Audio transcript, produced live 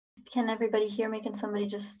Can everybody hear me? Can somebody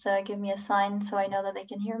just give me a sign so I know that they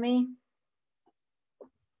can hear me?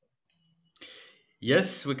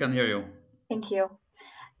 Yes, we can hear you. Thank you.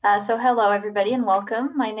 So hello, everybody, and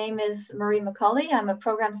welcome. My name is Marie Macaulay. I'm a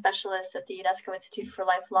program specialist at the UNESCO Institute for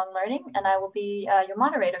Lifelong Learning, and I will be your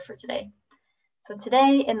moderator for today. So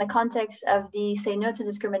today, in the context of the Say No to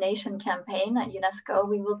Discrimination campaign at UNESCO,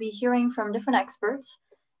 we will be hearing from different experts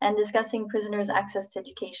and discussing prisoners' access to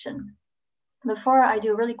education. Before I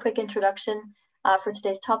do a really quick introduction for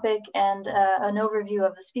today's topic and an overview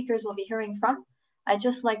of the speakers we'll be hearing from, I'd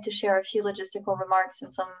just like to share a few logistical remarks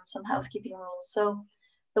and some housekeeping rules. So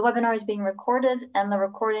the webinar is being recorded and the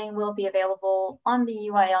recording will be available on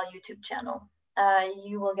the UIL YouTube channel.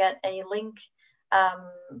 You will get a link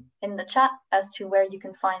in the chat as to where you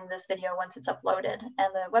can find this video once it's uploaded.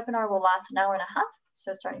 And the webinar will last an hour and a half,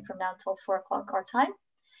 so starting from now till 4 o'clock our time.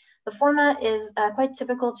 The format is quite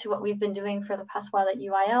typical to what we've been doing for the past while at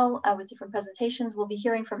UIL with different presentations. We'll be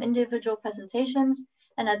hearing from individual presentations,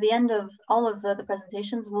 and at the end of all of the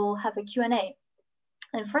presentations, we'll have a Q&A.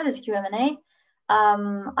 And for this Q&A,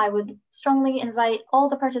 I would strongly invite all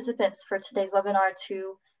the participants for today's webinar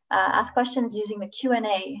to ask questions using the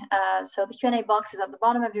Q&A. So the Q&A box is at the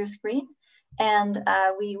bottom of your screen, and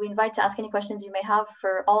we invite to ask any questions you may have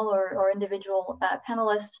for all or individual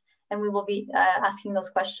panelists. And we will be asking those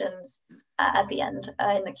questions at the end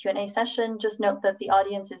in the Q&A session. Just note that the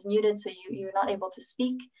audience is muted, so you're not able to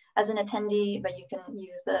speak as an attendee, but you can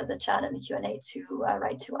use the chat and the Q&A to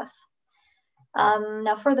write to us.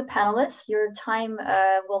 Now for the panelists, your time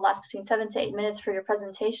will last between 7 to 8 minutes for your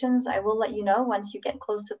presentations. I will let you know once you get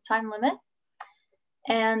close to the time limit.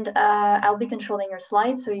 And I'll be controlling your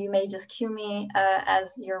slides, so you may just cue me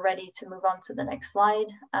as you're ready to move on to the next slide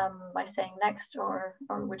by saying next or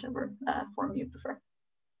whichever form you prefer.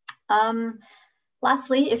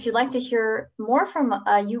 Lastly, if you'd like to hear more from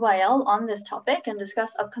UIL on this topic and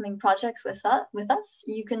discuss upcoming projects with us,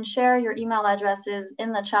 you can share your email addresses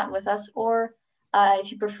in the chat with us, or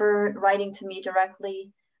if you prefer writing to me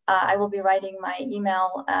directly, I will be writing my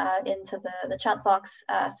email into the chat box.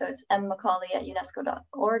 So it's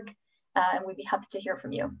mmacaulay@unesco.org, and we'd be happy to hear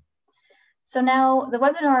from you. So now the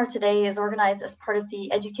webinar today is organized as part of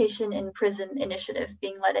the Education in Prison initiative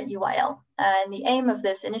being led at UIL. And the aim of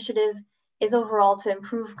this initiative is overall to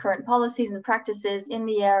improve current policies and practices in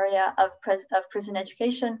the area of prison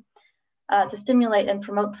education, to stimulate and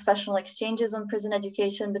promote professional exchanges on prison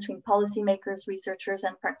education between policymakers, researchers,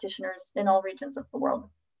 and practitioners in all regions of the world.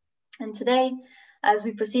 And today, as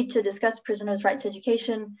we proceed to discuss prisoners' right to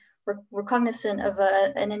education, we're cognizant of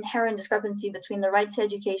an inherent discrepancy between the right to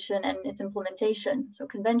education and its implementation. So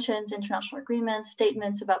conventions, international agreements,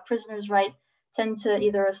 statements about prisoners' right tend to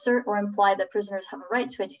either assert or imply that prisoners have a right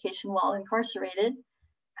to education while incarcerated.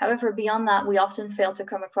 However, beyond that, we often fail to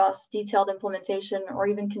come across detailed implementation or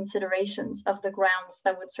even considerations of the grounds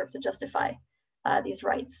that would serve to justify these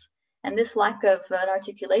rights. And this lack of an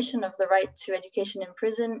articulation of the right to education in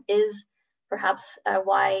prison is perhaps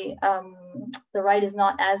why the right is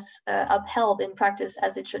not as upheld in practice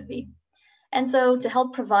as it should be. And so to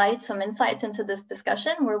help provide some insights into this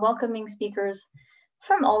discussion, we're welcoming speakers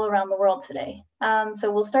from all around the world today.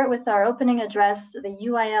 So we'll start with our opening address. The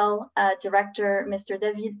UIL director, Mr.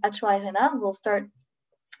 David Achoa-Irena, will start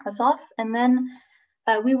us off. And then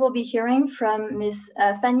we will be hearing from Ms.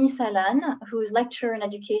 Fanny Salan, who is lecturer in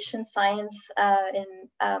education science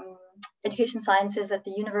education sciences at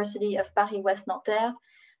the University of Paris-West Nanterre,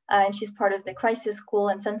 and she's part of the Crisis School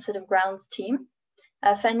and Sensitive Grounds team.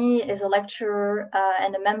 Fanny is a lecturer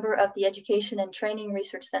and a member of the Education and Training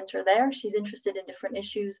Research Center there. She's interested in different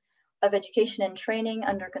issues of education and training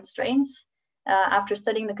under constraints. After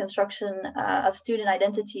studying the construction of student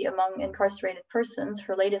identity among incarcerated persons,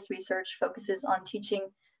 her latest research focuses on teaching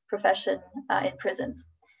profession in prisons.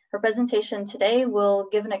 Her presentation today will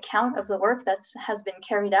give an account of the work that has been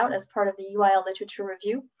carried out as part of the UIL Literature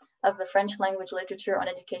Review of the French language literature on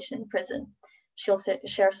education in prison. She'll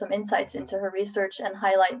share some insights into her research and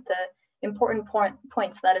highlight the important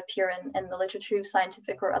points that appear in the literature,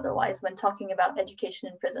 scientific or otherwise, when talking about education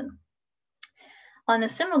in prison. On a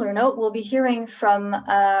similar note, we'll be hearing from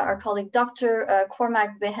our colleague, Dr.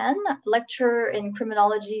 Cormac Behan, lecturer in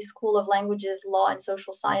Criminology, School of Languages, Law and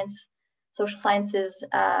Social Sciences,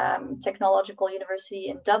 Technological University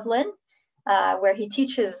in Dublin, where he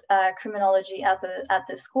teaches criminology at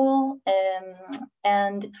the school.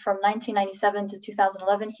 And from 1997 to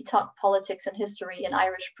 2011, he taught politics and history in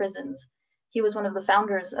Irish prisons. He was one of the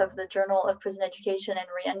founders of the Journal of Prison Education and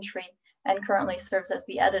Reentry, and currently serves as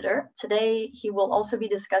the editor. Today, he will also be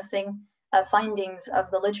discussing findings of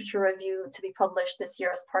the literature review to be published this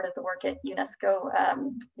year as part of the work at UNESCO,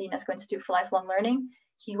 the UNESCO Institute for Lifelong Learning.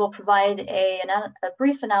 He will provide a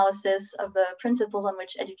brief analysis of the principles on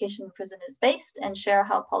which education in prison is based and share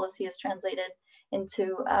how policy is translated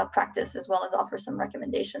into practice, as well as offer some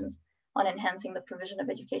recommendations on enhancing the provision of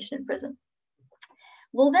education in prison.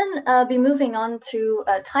 We'll then be moving on to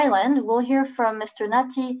Thailand. We'll hear from Mr.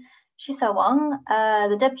 Nati Shisawang,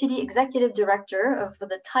 the Deputy Executive Director of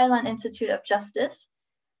the Thailand Institute of Justice,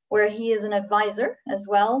 where he is an advisor as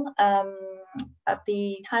well at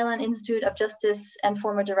the Thailand Institute of Justice and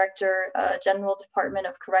former Director, General Department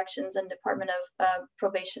of Corrections and Department of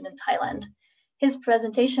Probation in Thailand. His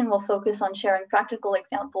presentation will focus on sharing practical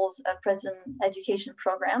examples of prison education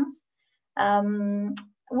programs.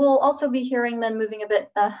 We'll also be hearing then, moving a bit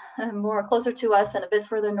more closer to us and a bit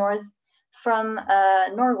further north, from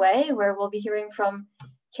Norway, where we'll be hearing from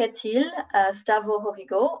Ketil Stavo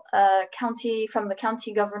Hovigo, from the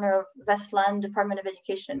County Governor of Vestland, Department of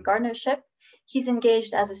Education and Guardianship. He's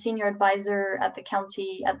engaged as a senior advisor at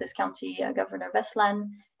this county Governor of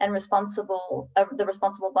Vestland, and the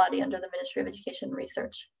responsible body under the Ministry of Education and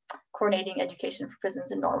Research, coordinating education for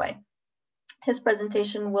prisons in Norway. His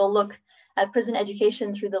presentation will look at prison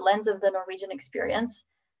education through the lens of the Norwegian experience.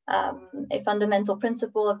 A fundamental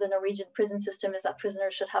principle of the Norwegian prison system is that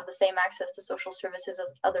prisoners should have the same access to social services as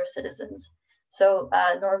other citizens. So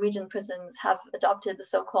Norwegian prisons have adopted the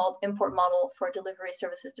so-called import model for delivery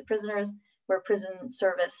services to prisoners, where prison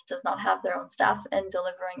service does not have their own staff in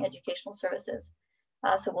delivering educational services.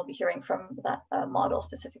 So we'll be hearing from that model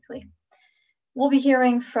specifically. We'll be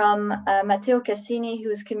hearing from Matteo Cassini,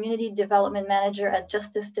 who's Community Development Manager at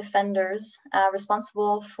Justice Defenders,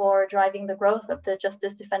 responsible for driving the growth of the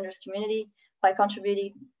Justice Defenders community by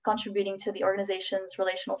contributing to the organization's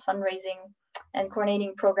relational fundraising and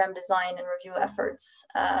coordinating program design and review efforts,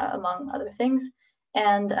 among other things.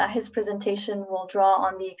 And his presentation will draw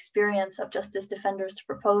on the experience of Justice Defenders to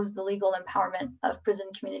propose the legal empowerment of prison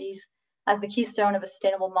communities as the keystone of a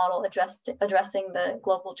sustainable model addressing the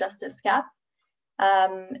global justice gap.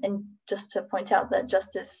 And just to point out that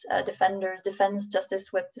Justice Defenders defends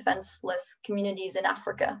justice with defenseless communities in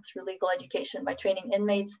Africa through legal education by training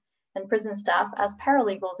inmates and prison staff as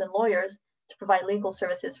paralegals and lawyers to provide legal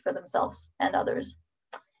services for themselves and others.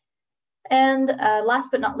 And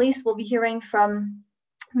last but not least, we'll be hearing from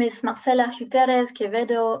Ms. Marcela Guterres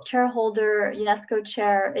Quevedo, Chairholder, UNESCO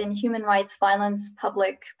Chair in Human Rights, Violence,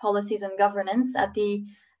 Public Policies and Governance at the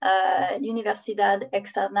Universidad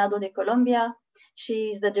Externado de Colombia.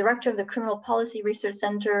 She's the Director of the Criminal Policy Research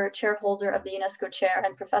Center, Chairholder of the UNESCO Chair,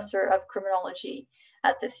 and Professor of Criminology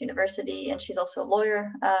at this university. And she's also a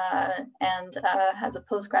lawyer and has a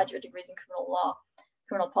postgraduate degrees in criminal law,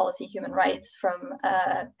 criminal policy, human rights from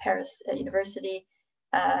Paris University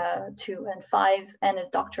 2 and 5, and is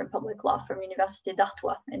Doctor in Public Law from Université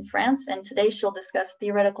d'Artois in France. And today she'll discuss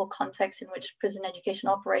theoretical context in which prison education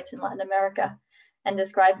operates in Latin America and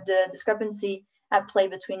describe the discrepancy at play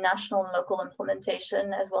between national and local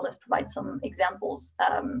implementation, as well as provide some examples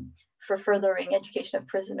for furthering education of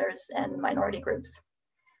prisoners and minority groups.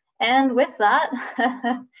 And with that,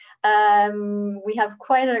 we have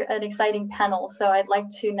quite an exciting panel. So I'd like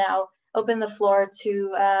to now open the floor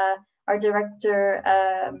to our director,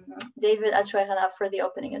 David Achuerana, for the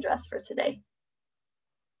opening address for today.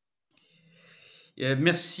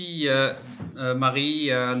 Merci,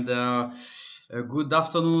 Marie, and good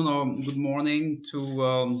afternoon or good morning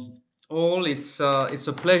to all. It's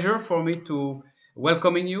a pleasure for me to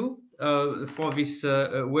welcoming you for this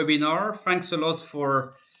webinar. Thanks a lot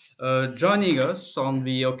for joining us on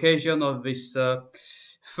the occasion of this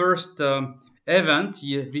first event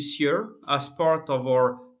this year as part of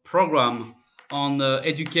our program on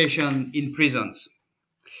education in prisons.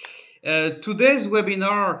 Today's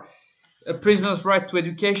webinar, Prisoners' Right to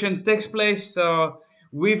Education, takes place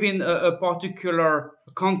within a particular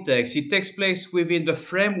context. It takes place within the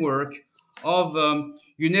framework of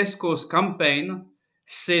UNESCO's campaign,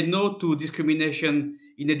 Say No to Discrimination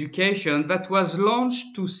in Education, that was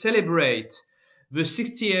launched to celebrate the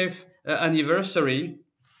 60th anniversary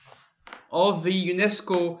of the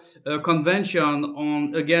UNESCO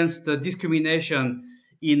Convention against Discrimination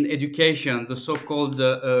in Education, the so-called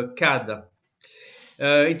CAD.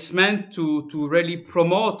 It's meant to really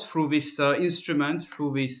promote through this instrument,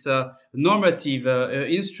 through this normative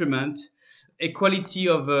instrument, equality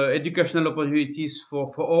of educational opportunities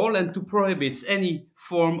for all, and to prohibit any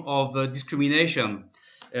form of discrimination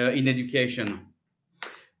in education.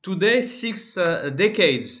 Today, 6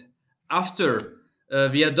 decades after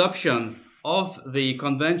the adoption of the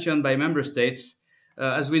convention by member states,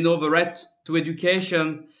 as we know, the right to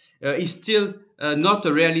education is still not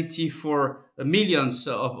a reality for millions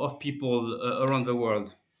of people around the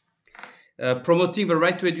world. Promoting the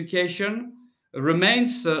right to education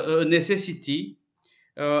remains a necessity,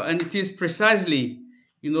 and it is precisely,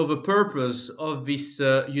 the purpose of this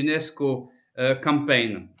UNESCO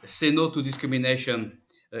campaign, Say No to Discrimination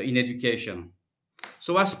in Education.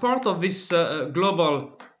 So as part of this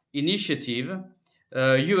global initiative,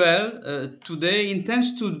 UL today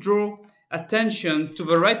intends to draw attention to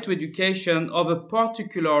the right to education of a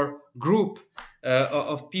particular group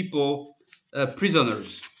of people,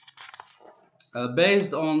 prisoners.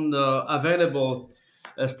 Based on the available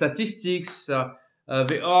statistics,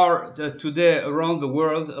 there are today around the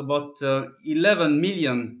world about 11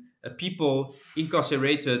 million people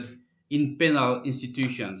incarcerated in penal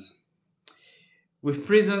institutions. With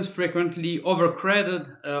prisons frequently overcrowded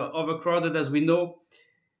as we know,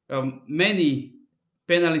 many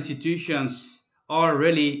penal institutions are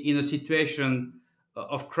really in a situation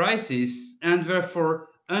of crisis and therefore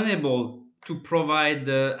unable to provide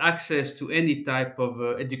access to any type of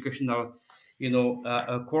educational,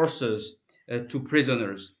 courses to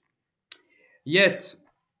prisoners. Yet,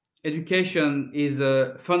 education is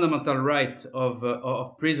a fundamental right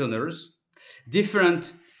of prisoners.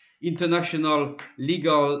 Different international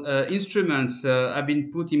legal instruments have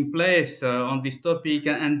been put in place on this topic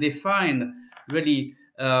and define really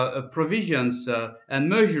provisions and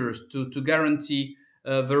measures to guarantee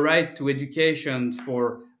the right to education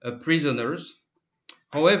for prisoners.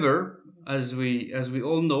 However, as we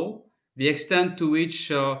all know, the extent to which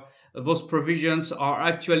those provisions are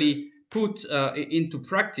actually put into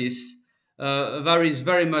practice varies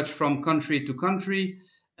very much from country to country,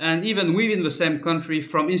 and even within the same country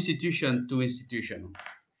from institution to institution.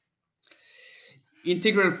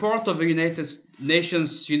 Integral part of the United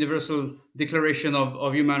Nations Universal Declaration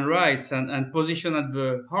of Human Rights and position at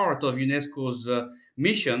the heart of UNESCO's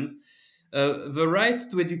mission, the right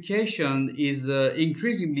to education is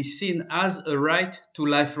increasingly seen as a right to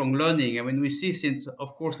lifelong learning. I mean, we see since,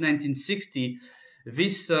 of course, 1960,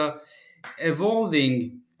 this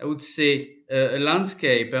evolving, I would say,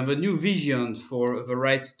 landscape and the new vision for the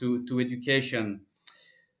right to education.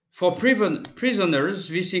 For prisoners,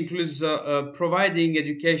 this includes providing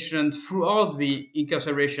education throughout the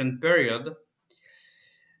incarceration period,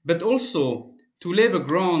 but also to lay the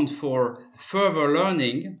ground for further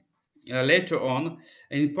learning later on,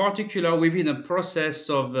 in particular within a process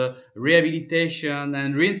of rehabilitation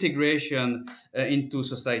and reintegration into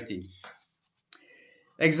society.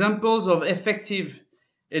 Examples of effective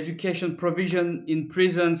education provision in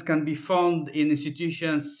prisons can be found in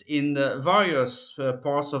institutions in various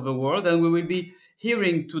parts of the world, and we will be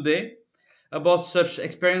hearing today about such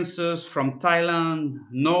experiences from Thailand,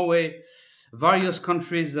 Norway, various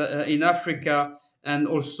countries in Africa, and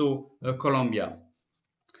also Colombia.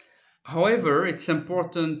 However, it's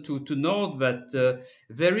important to note that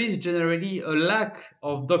there is generally a lack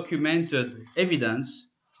of documented evidence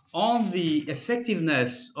on the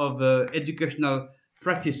effectiveness of educational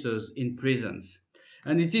practices in prisons.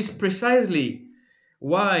 And it is precisely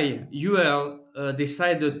why UL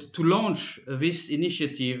decided to launch this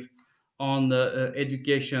initiative on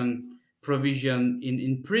education provision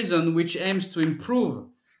in prison, which aims to improve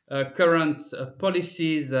current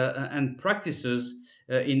policies and practices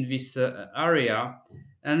in this area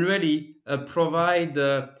and really provide,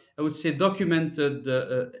 I would say, documented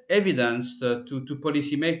evidence to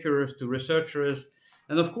policymakers, to researchers,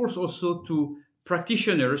 and of course also to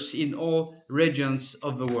practitioners in all regions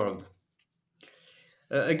of the world.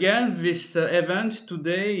 Again, this event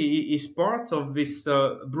today is part of this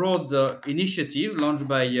broad initiative launched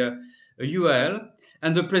by UL,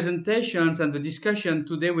 and the presentations and the discussion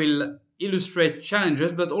today will illustrate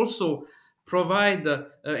challenges, but also provide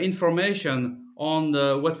information on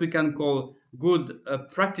what we can call good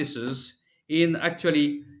practices in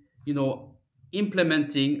actually,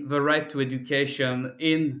 implementing the right to education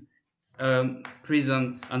in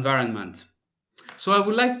prison environment. So I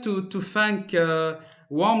would like to thank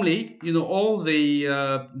warmly, all the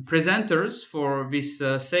presenters for this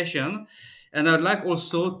session, and I'd like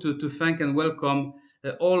also to thank and welcome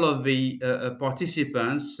all of the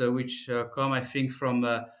participants, which come, I think, from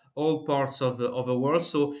all parts of the world.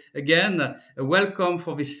 So again, welcome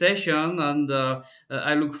for this session, and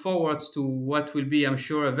I look forward to what will be, I'm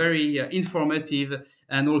sure, a very informative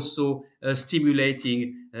and also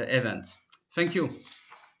stimulating event. Thank you.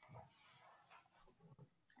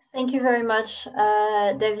 Thank you very much,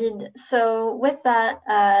 David. So with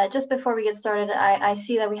that, just before we get started, I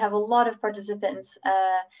see that we have a lot of participants.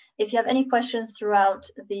 If you have any questions throughout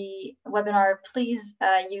the webinar, please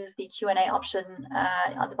use the Q&A option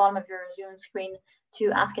at the bottom of your Zoom screen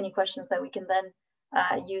to ask any questions that we can then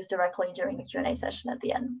use directly during the Q&A session at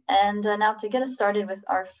the end. And now to get us started with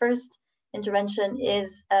our first intervention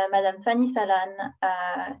is Madame Fanny Salan,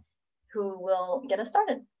 who will get us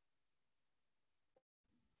started.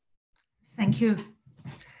 Thank you.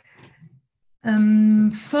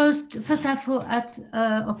 First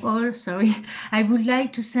of all, sorry, I would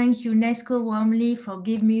like to thank UNESCO warmly for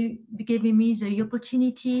giving me the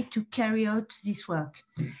opportunity to carry out this work,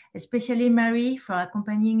 especially Marie for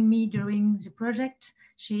accompanying me during the project.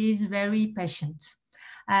 She is very patient.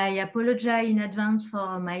 I apologize in advance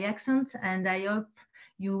for my accent, and I hope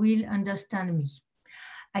you will understand me.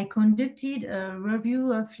 I conducted a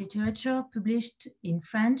review of literature published in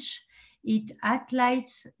French. It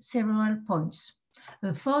highlights several points.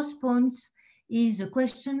 The first point is the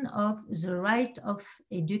question of the right of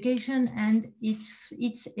education and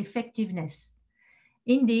its effectiveness.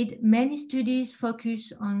 Indeed, many studies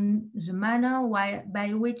focus on the manner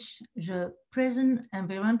by which the present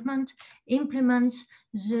environment implements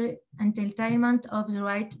the entitlement of the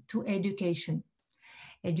right to education.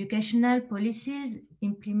 Educational policies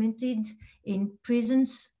implemented in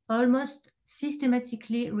prisons almost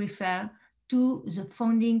systematically refer to the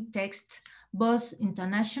founding text, both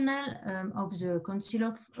international of the Council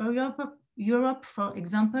of Europe, for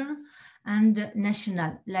example, and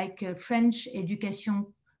national, like French Education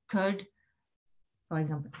Code, for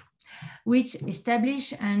example, which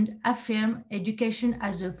establish and affirm education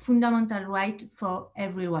as a fundamental right for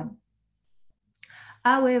everyone.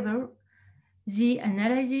 However, the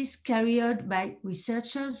analysis carried out by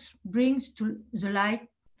researchers brings to light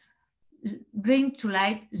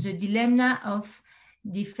the dilemma of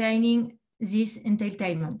defining this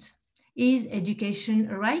entitlement. Is education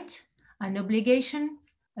a right, an obligation,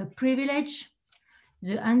 a privilege?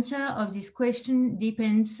 The answer of this question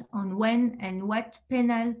depends on when and what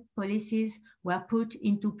penal policies were put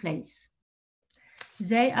into place.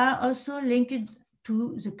 They are also linked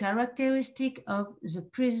to the characteristic of the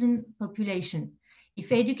prison population.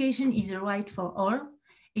 If education is a right for all,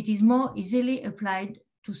 it is more easily applied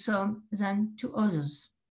to some than to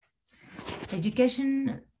others.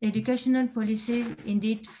 Educational policies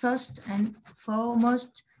indeed first and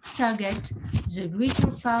foremost target the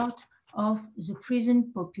greater part of the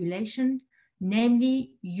prison population,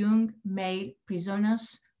 namely young male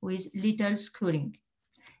prisoners with little schooling.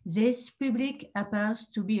 This public appears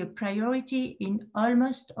to be a priority in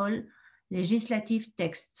almost all legislative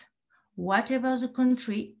texts. Whatever the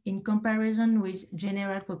country, in comparison with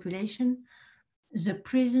general population, the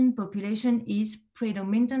prison population is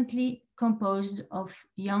predominantly composed of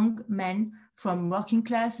young men from working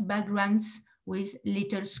class backgrounds with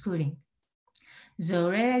little schooling. The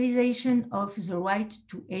realization of the right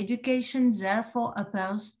to education therefore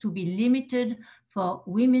appears to be limited for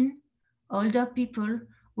women, older people,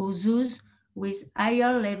 or those with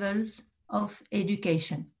higher levels of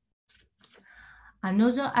education.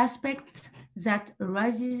 Another aspect that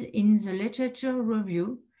arises in the literature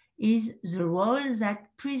review is the role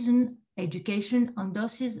that prison education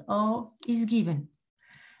endorses or is given.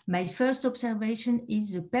 My first observation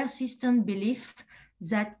is the persistent belief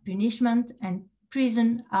that punishment and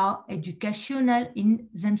prison are educational in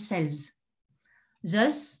themselves.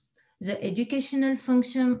 Thus, the educational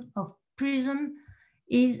function of prison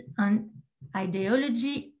is an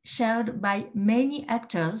ideology shared by many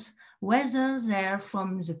actors, whether they are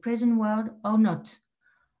from the prison world or not.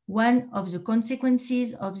 One of the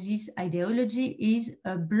consequences of this ideology is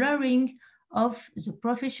a blurring of the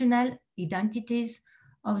professional identities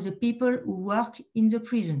of the people who work in the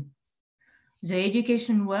prison. The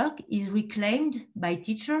education work is reclaimed by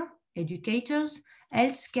teachers, educators,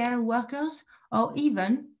 healthcare workers, or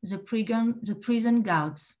even the prison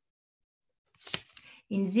guards.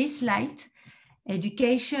 In this light,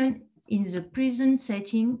 education in the prison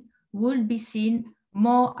setting would be seen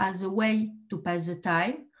more as a way to pass the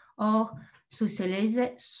time or socialize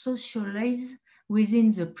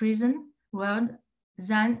within the prison world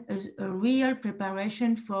than a real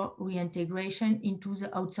preparation for reintegration into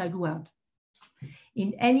the outside world.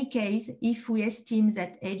 In any case, if we estimate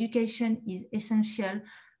that education is essential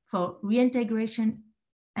for reintegration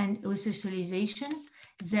and resocialization,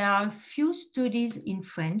 there are few studies in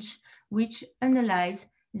French which analyze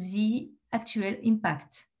the actual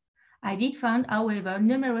impact. I did find, however,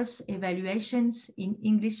 numerous evaluations in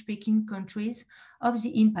English-speaking countries of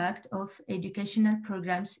the impact of educational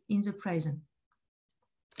programs in the prison.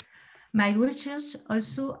 My research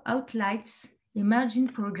also outlines emerging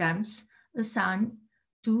programs assigned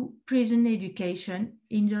to prison education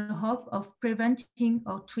in the hope of preventing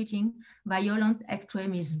or treating violent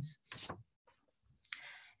extremisms.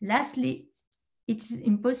 Lastly, it is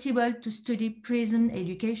impossible to study prison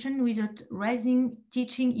education without raising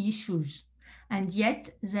teaching issues, and yet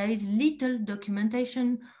there is little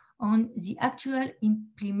documentation on the actual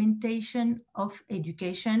implementation of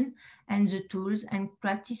education and the tools and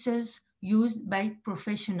practices used by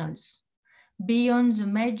professionals. Beyond the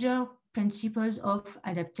major principles of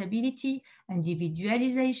adaptability,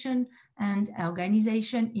 individualization, and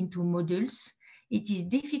organization into modules, it is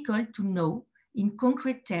difficult to know in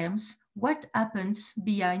concrete terms what happens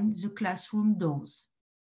behind the classroom doors.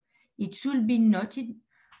 It should be noted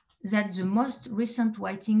that the most recent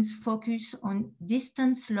writings focus on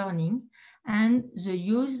distance learning and the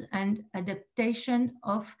use and adaptation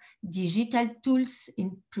of digital tools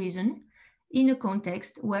in prison in a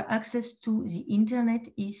context where access to the internet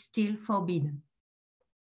is still forbidden.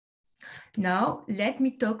 Now, let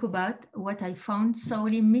me talk about what I found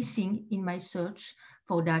sorely missing in my search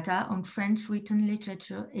for data on French written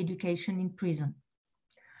literature education in prison.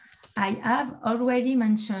 I have already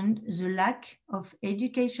mentioned the lack of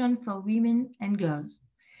education for women and girls.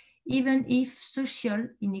 Even if social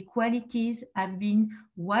inequalities have been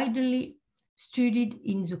widely studied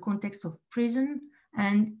in the context of prison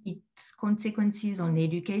and its consequences on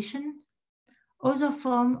education, other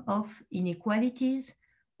forms of inequalities,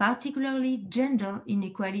 particularly gender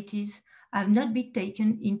inequalities, have not been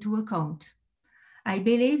taken into account. I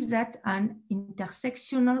believe that an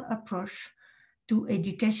intersectional approach to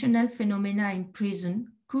educational phenomena in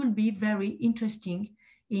prison could be very interesting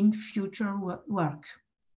in future work.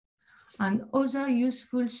 And other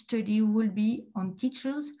useful study will be on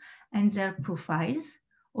teachers and their profiles,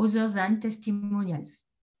 other than testimonials.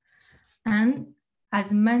 And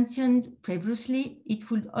as mentioned previously,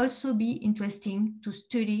 it would also be interesting to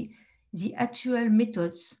study the actual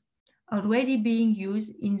methods already being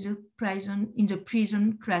used in the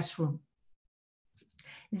prison classroom.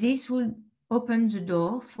 This will open the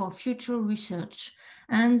door for future research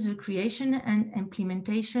and the creation and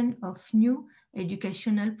implementation of new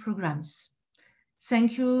educational programs.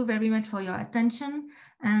 Thank you very much for your attention,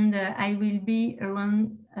 and I will be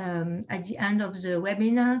around at the end of the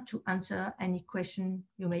webinar to answer any question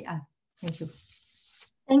you may have. Thank you.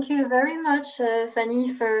 Thank you very much,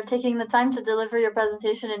 Fanny, for taking the time to deliver your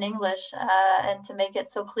presentation in English and to make it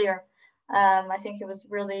so clear. I think it was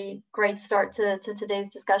really great start to today's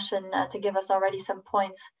discussion to give us already some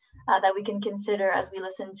points that we can consider as we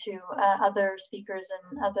listen to other speakers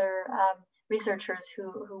and other researchers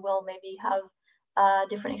who will maybe have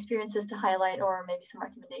different experiences to highlight or maybe some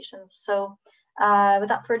recommendations. So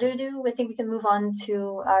without further ado, I think we can move on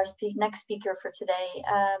to our next speaker for today,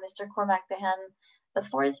 Mr. Cormac Behan. The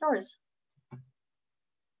floor is yours.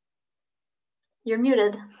 You're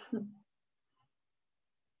muted.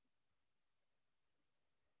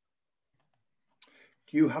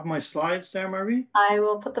 Do you have my slides there, Marie? I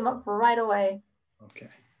will put them up right away. Okay.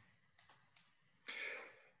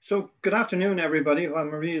 So good afternoon, everybody. While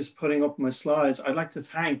Marie is putting up my slides, I'd like to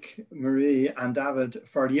thank Marie and David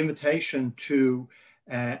for the invitation to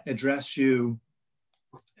address you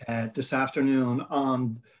this afternoon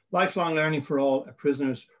on lifelong learning for all, a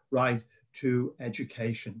prisoner's right to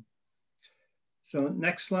education. So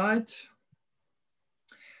next slide.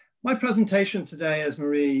 My presentation today, as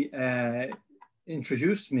Marie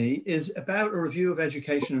introduced me, is about a review of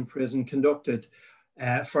education in prison conducted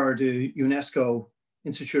for the UNESCO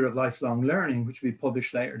Institute of Lifelong Learning, which will be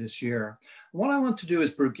published later this year. What I want to do is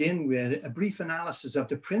begin with a brief analysis of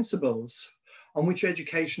the principles on which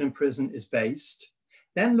education in prison is based,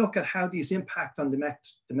 then look at how these impact on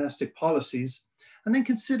domestic policies, and then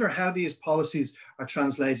consider how these policies are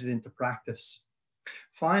translated into practice.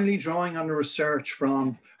 Finally, drawing on the research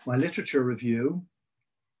from my literature review,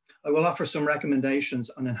 I will offer some recommendations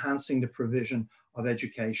on enhancing the provision of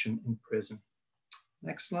education in prison.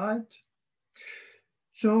 Next slide.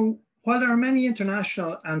 So, while there are many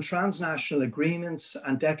international and transnational agreements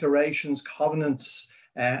and declarations, covenants,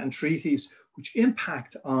 and treaties which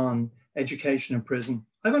impact on education in prison,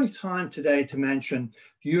 I've only time today to mention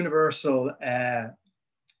the universal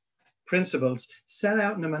principles set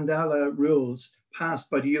out in the Mandela Rules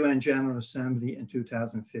passed by the UN General Assembly in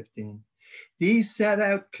 2015. These set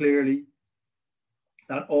out clearly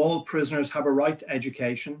that all prisoners have a right to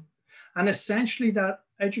education, and essentially that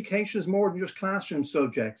education is more than just classroom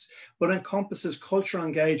subjects, but encompasses cultural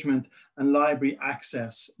engagement and library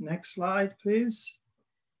access. Next slide, please.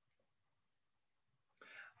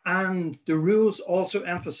 And the rules also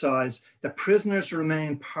emphasize that prisoners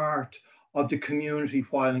remain part of the community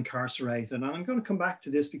while incarcerated. And I'm going to come back to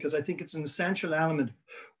this because I think it's an essential element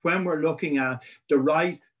when we're looking at the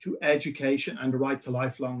right to education and the right to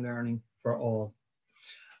lifelong learning for all.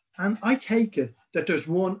 And I take it that there's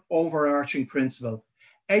one overarching principle.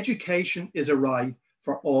 Education is a right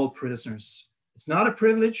for all prisoners. It's not a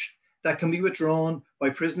privilege that can be withdrawn by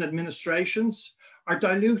prison administrations or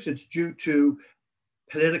diluted due to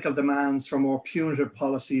political demands for more punitive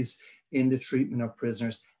policies in the treatment of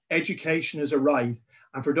prisoners. Education is a right.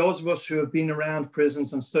 And for those of us who have been around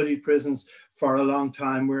prisons and studied prisons for a long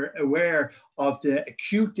time, we're aware of the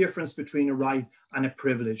acute difference between a right and a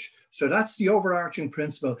privilege. So that's the overarching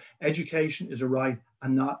principle. Education is a right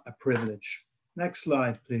and not a privilege. Next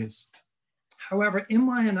slide, please. However, in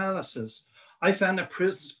my analysis, I found that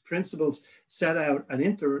principles set out at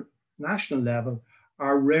international level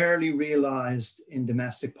are rarely realized in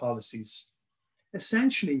domestic policies.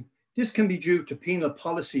 Essentially, this can be due to penal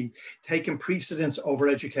policy taking precedence over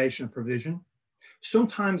educational provision.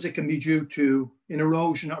 Sometimes it can be due to an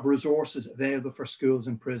erosion of resources available for schools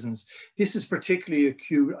and prisons. This is particularly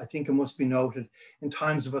acute, I think it must be noted, in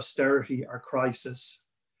times of austerity or crisis.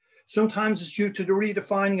 Sometimes it's due to the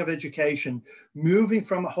redefining of education, moving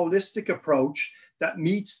from a holistic approach that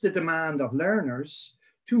meets the demand of learners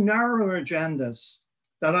to narrower agendas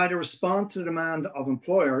that either respond to the demand of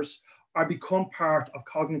employers or become part of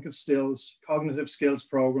cognitive skills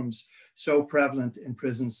programs so prevalent in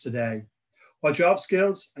prisons today. While job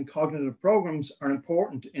skills and cognitive programs are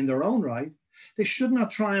important in their own right, they should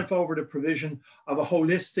not triumph over the provision of a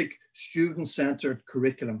holistic, student-centered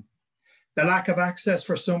curriculum. The lack of access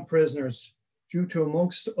for some prisoners, due to,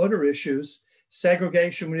 amongst other issues,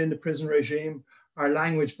 segregation within the prison regime or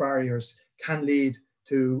language barriers, can lead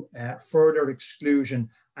to further exclusion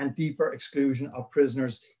and deeper exclusion of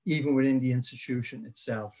prisoners, even within the institution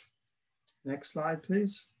itself. Next slide,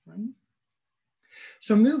 please.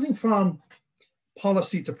 So moving from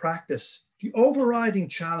policy to practice, the overriding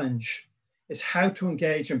challenge is how to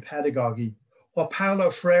engage in pedagogy, what Paulo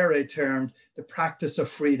Freire termed the practice of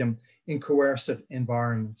freedom in coercive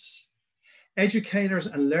environments. Educators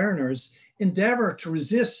and learners endeavor to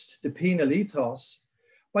resist the penal ethos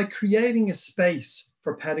by creating a space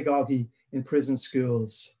for pedagogy in prison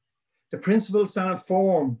schools. The principles that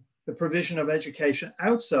inform the provision of education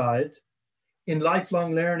outside in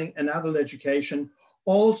lifelong learning and adult education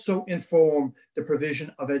also inform the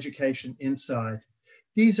provision of education inside.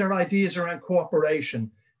 These are ideas around cooperation,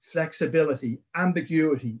 flexibility,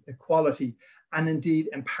 ambiguity, equality, and indeed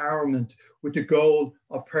empowerment with the goal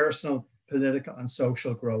of personal, political, and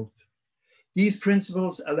social growth. These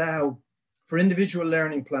principles allow for individual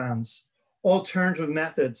learning plans, alternative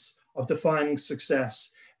methods of defining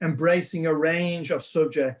success, embracing a range of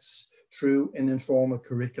subjects through an informal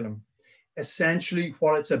curriculum. Essentially,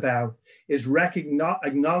 what it's about is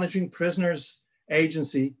acknowledging prisoners'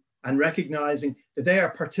 agency and recognizing that they are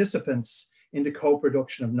participants in the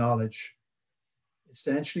co-production of knowledge.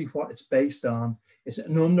 Essentially, what it's based on is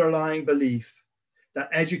an underlying belief that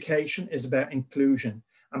education is about inclusion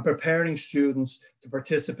and preparing students to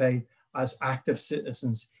participate as active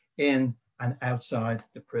citizens in and outside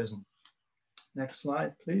the prison. Next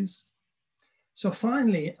slide, please. So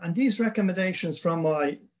finally, and these recommendations from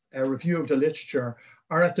my review of the literature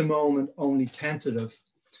are at the moment only tentative.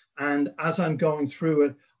 And as I'm going through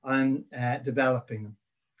it, I'm developing them.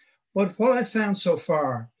 But what I've found so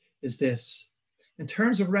far is this. In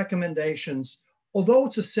terms of recommendations, although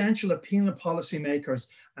it's essential that penal policymakers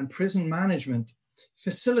and prison management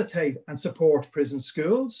facilitate and support prison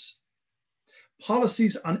schools,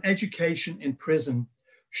 policies on education in prison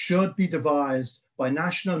should be devised by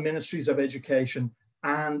national ministries of education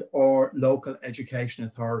and or local education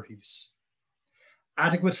authorities.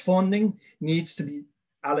 Adequate funding needs to be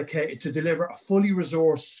allocated to deliver a fully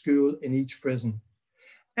resourced school in each prison.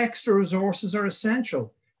 Extra resources are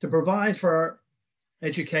essential to provide for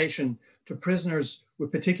education to prisoners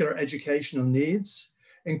with particular educational needs,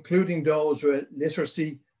 including those with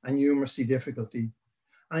literacy and numeracy difficulty.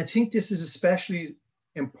 And I think this is especially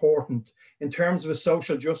important in terms of a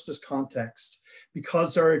social justice context,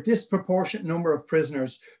 because there are a disproportionate number of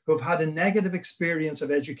prisoners who have had a negative experience of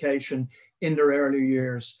education in their early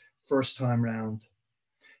years, first time round.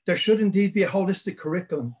 There should indeed be a holistic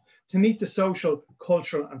curriculum to meet the social,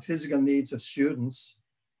 cultural, and physical needs of students.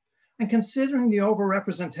 And considering the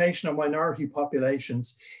overrepresentation of minority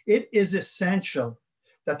populations, it is essential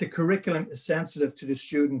that the curriculum is sensitive to the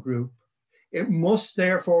student group. It must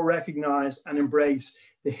therefore recognize and embrace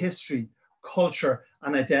the history, culture,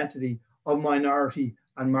 and identity of minority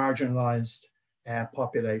and marginalized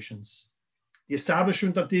populations. The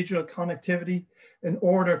establishment of digital connectivity in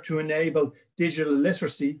order to enable digital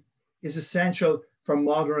literacy is essential for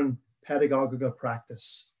modern pedagogical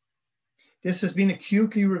practice. This has been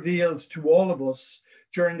acutely revealed to all of us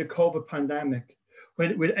during the COVID pandemic,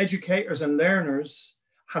 with educators and learners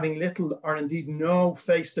having little or indeed no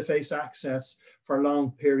face-to-face access for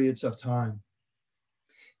long periods of time.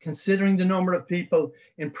 Considering the number of people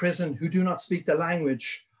in prison who do not speak the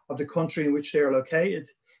language of the country in which they are located,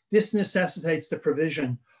 this necessitates the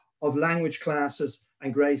provision of language classes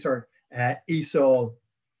and greater ESOL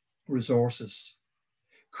resources.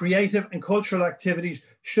 Creative and cultural activities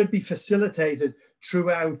should be facilitated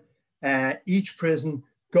throughout each prison,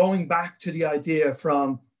 going back to the idea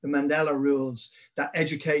from the Mandela rules that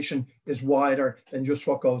education is wider than just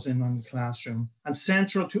what goes in the classroom. And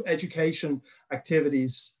central to education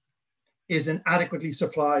activities is an adequately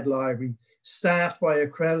supplied library, staffed by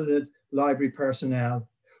accredited library personnel,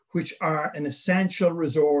 which are an essential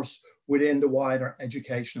resource within the wider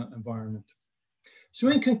educational environment. So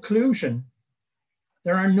in conclusion,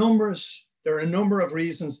 there are a number of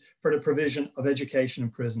reasons for the provision of education in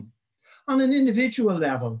prison. On an individual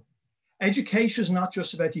level, education is not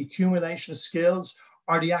just about the accumulation of skills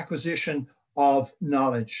or the acquisition of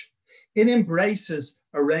knowledge. It embraces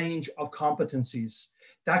a range of competencies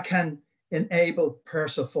that can enable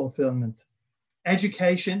personal fulfillment.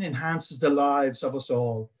 Education enhances the lives of us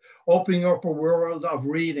all, opening up a world of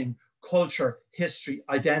reading, culture, history,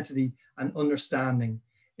 identity, and understanding.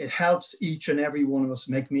 It helps each and every one of us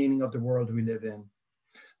make meaning of the world we live in.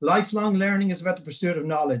 Lifelong learning is about the pursuit of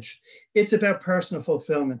knowledge. It's about personal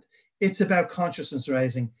fulfillment. It's about consciousness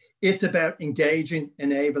raising. It's about engaging,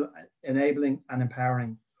 enabling, and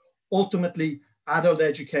empowering. Ultimately, adult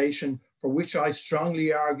education, for which I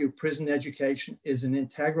strongly argue prison education is an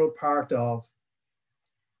integral part of,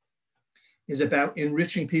 is about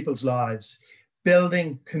enriching people's lives,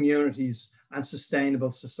 building communities and sustainable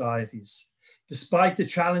societies. Despite the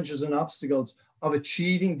challenges and obstacles of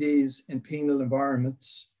achieving these in penal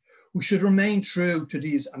environments, we should remain true to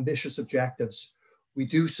these ambitious objectives. We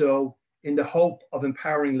do so in the hope of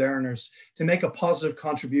empowering learners to make a positive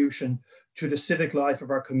contribution to the civic life of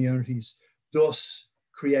our communities, thus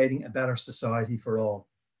creating a better society for all.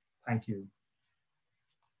 Thank you.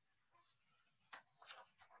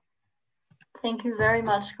 Thank you very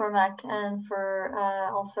much, Cormac, and for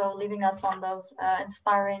also leaving us on those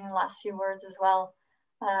inspiring last few words as well.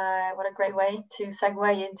 What a great way to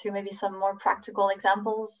segue into maybe some more practical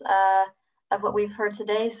examples of what we've heard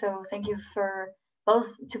today. So thank you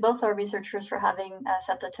to both our researchers for having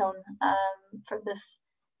set the tone for this,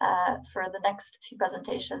 for the next few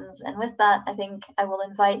presentations. And with that, I think I will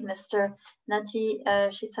invite Mr. Nati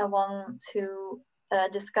Shitsawang to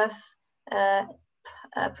discuss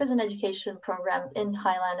prison education programs in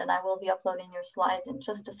Thailand, and I will be uploading your slides in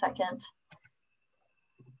just a second.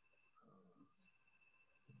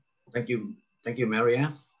 Thank you,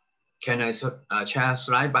 Maria. Can I share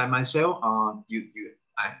slide by myself, or you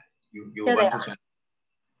want to share?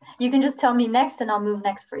 You can just tell me next, and I'll move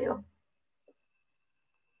next for you.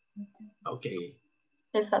 Okay.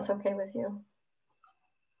 If that's okay with you.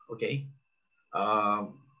 Okay.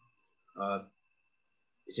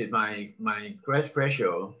 It is my great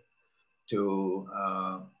pleasure to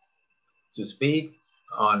speak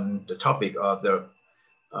on the topic of the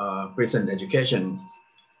prison education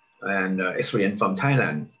and experience from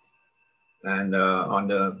Thailand, and on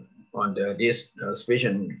this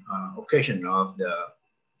special occasion of the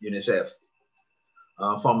UNICEF.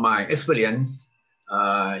 From my experience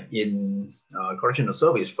in correctional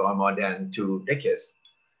service for more than 2 decades,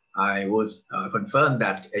 I would confirm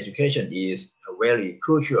that education is very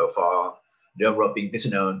crucial for developing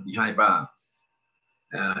prisoners behind bars.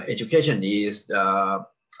 Education is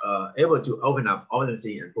able to open up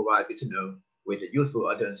opportunity and provide prisoners with a useful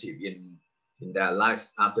alternative in their lives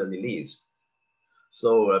after release.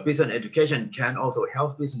 So prison education can also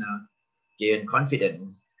help prisoners gain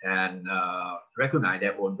confidence and recognize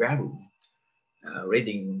their own value,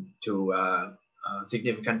 leading to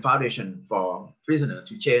significant foundation for prisoners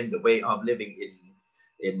to change the way of living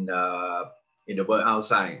in the world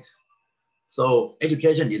outside. So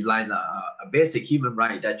education is like a basic human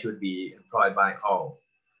right that should be employed by all,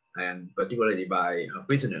 and particularly by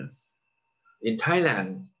prisoners. In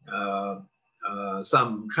Thailand, in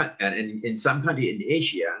some countries in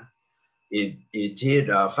Asia, it is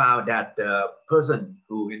found that the person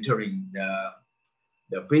who entering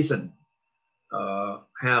the prison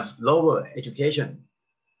have lower education,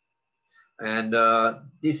 and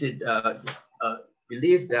this is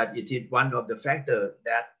believed that it is one of the factors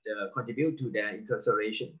that contribute to their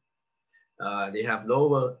incarceration. they have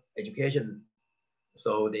lower education,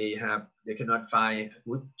 so they cannot find a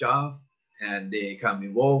good job, and they come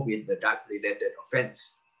involved with the drug-related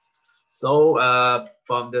offense. So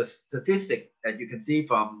from the statistic that you can see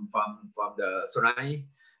from the slide,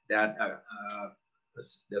 that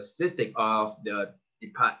the statistic of the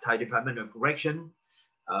Thai Department of Correction,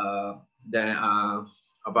 there are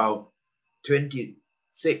about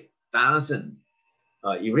 26,000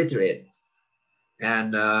 illiterate,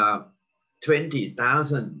 and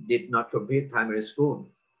 20,000 did not complete primary school,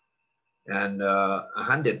 and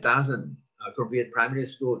 100,000 complete primary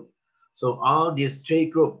school. So all these three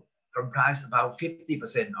groups comprise about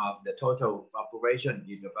 50% of the total population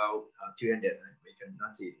in about 300. We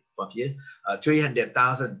cannot see from here,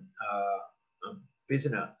 300,000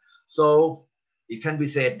 prisoners. So it can be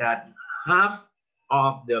said that half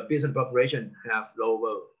of the prison population have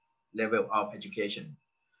lower level of education.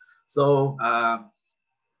 So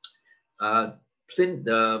since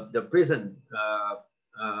the prison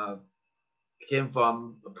came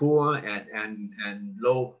from a poor and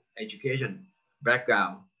low education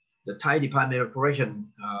background, the Thai Department of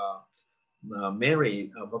Correction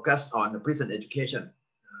mainly focused on the prison education,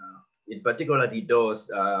 in particular those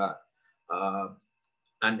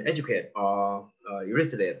uneducated or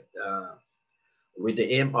illiterate, with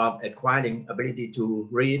the aim of acquiring ability to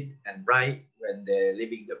read and write when they're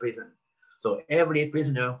leaving the prison. So every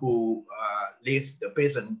prisoner who leaves the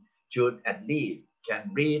prison should at least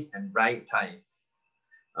can read and write Thai.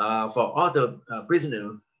 For other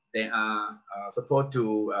prisoners, they are supposed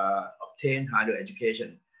to obtain higher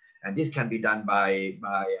education, and this can be done by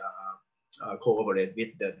cooperate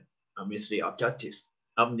with the Ministry of Justice,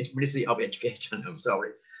 Ministry of Education. I'm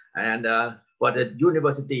sorry. And for the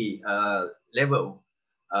university level,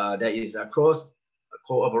 there is a close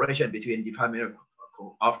cooperation between Department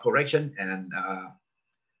of Correction and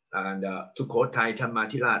Sukhothai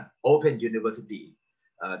Thammathirat Open University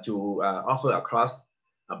to offer a course,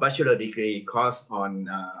 a bachelor degree course on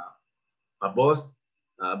both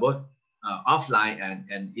offline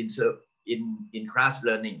and in-class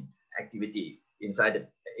learning activity inside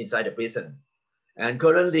the prison. And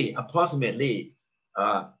currently, approximately,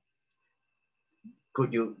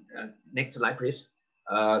 could you next slide, please?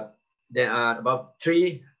 There are about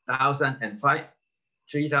 3,000.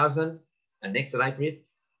 And next slide, please.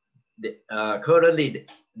 Currently,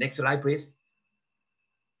 next slide, please.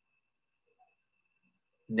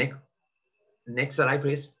 Next slide,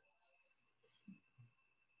 please.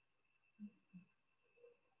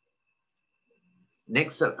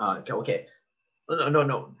 Next, okay.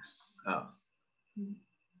 No.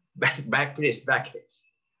 Back, please, back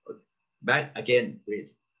again,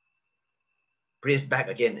 please. Please, back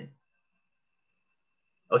again.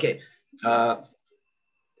 Okay.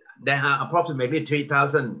 There are approximately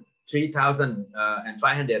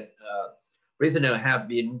 3,500 prisoners have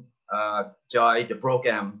been joined the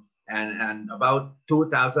program, and about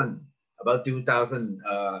 2,000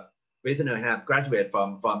 prisoners have graduated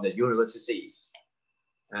from the university.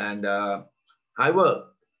 And however,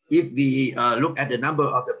 if we look at the number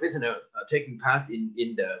of the prisoners taking part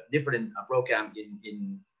in the different program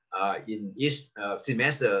in each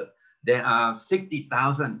semester, there are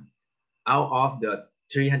 60,000 out of the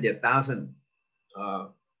 300,000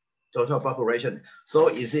 total population. So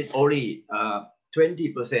is it only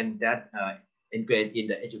 20% that engaged in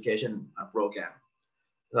the education program?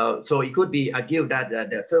 So it could be argued that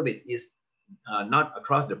the service is not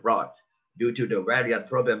across the board due to the various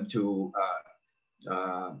problems to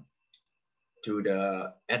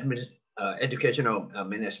the educational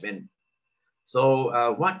management.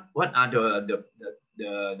 So what are the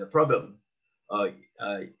problem?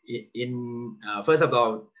 First of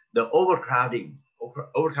all, the overcrowding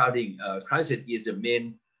crisis is the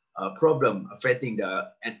main problem affecting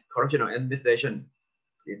the correctional administration.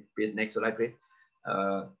 Please, next slide, please.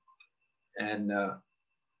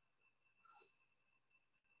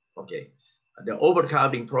 Okay, the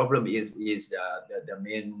overcrowding problem is the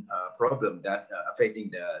main problem that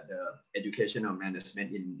affecting the educational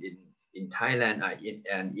management in Thailand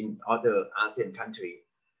and in other ASEAN countries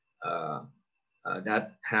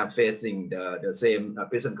that have facing the same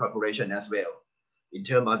prison population as well, in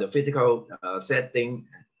terms of the physical setting,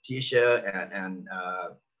 teacher, and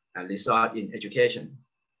resort in education.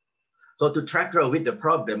 So to tackle with the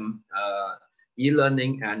problem,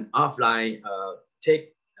 e-learning and offline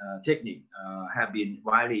technique have been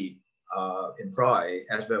widely employed,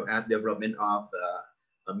 as well as development of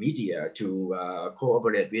media to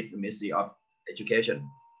cooperate with the Ministry of Education.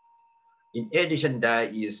 In addition, there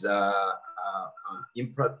is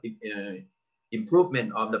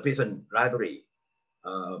improvement of the prison library.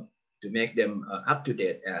 make them up to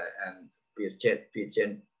date. And please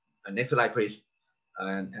change. Next slide, please.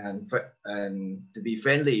 And to be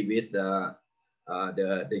friendly with the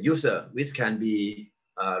user, which can be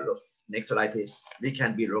next slide, please. We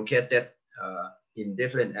can be located in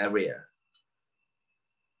different area.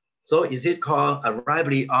 So is it called a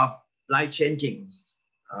library of life changing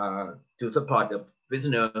to support the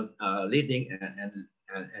prisoner leading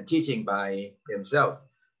and teaching by themselves,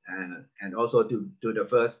 and also to the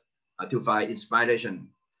first to find inspiration.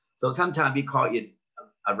 So sometimes we call it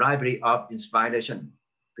a library of inspiration.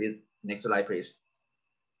 Please, next slide, please.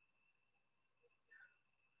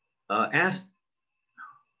 As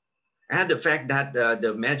the fact that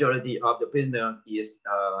the majority of the prisoner is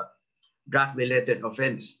drug-related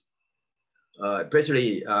offense,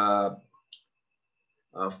 especially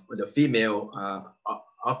the female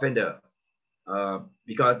offender,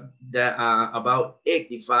 because there are about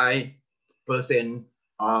 85%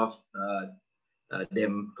 of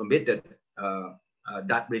them committed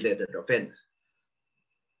drug-related offense.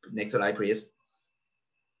 Next slide, please.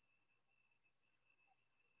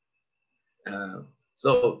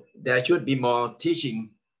 So there should be more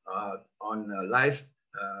teaching on life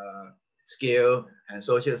skill and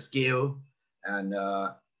social skill, and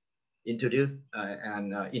introduce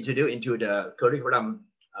into the curriculum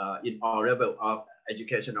in all level of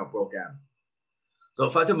educational program. So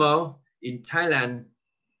furthermore, in Thailand,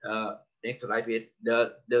 next slide please,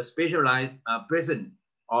 the specialized prison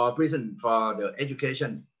or prison for the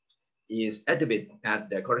education is activated at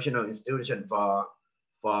the correctional institution for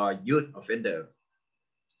youth offender,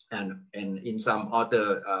 and in some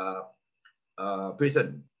other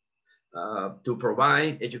prison to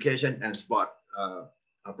provide education and sport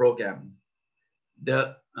program.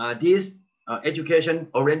 This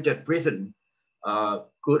education-oriented prison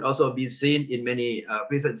could also be seen in many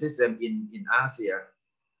prison systems in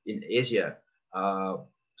Asia,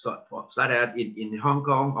 such as in Hong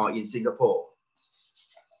Kong or in Singapore.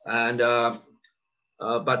 And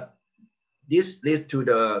but this leads to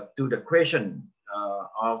the question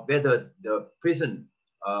of whether the prison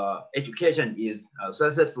education is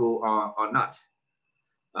successful or not.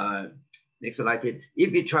 Next slide, please.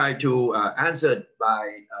 If we try to answer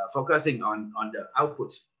by focusing on the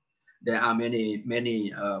outputs, there are many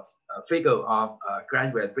figures of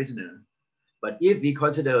graduate prisoners. But if we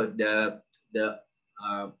consider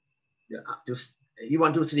you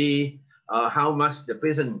want to see how much the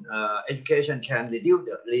prison education can reduce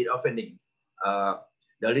the lead offending,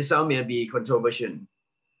 the result may be controversial,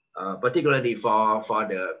 particularly for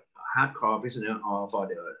the hardcore prisoner or for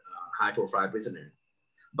the high-profile prisoner.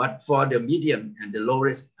 But for the medium and the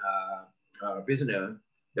low-risk prisoner,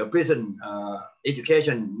 the prison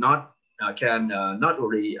education can not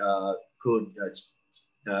only could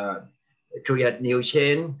create new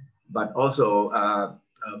chain, but also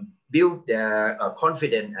build their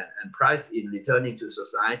confidence and pride in returning to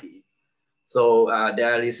society. So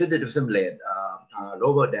their recidivism rate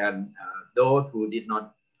lower than those who did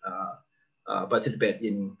not participate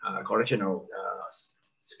in correctional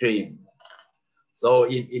stream. So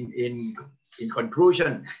in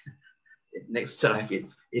conclusion, next slide.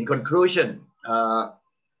 In conclusion,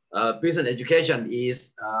 prison education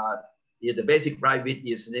is the basic right which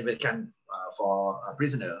is significant for a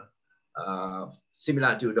prisoner,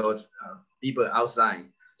 similar to those people outside.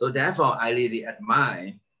 So therefore, I really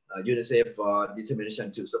admire UNICEF for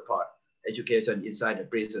determination to support education inside the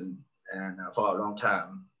prison and for a long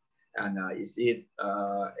time. And it's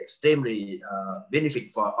extremely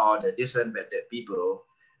benefit for all the disadvantaged people,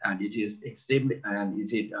 and it is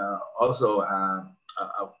also a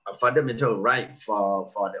fundamental right for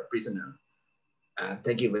the prisoner.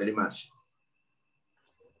 Thank you very much.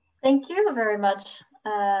 Thank you very much.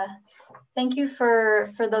 Thank you for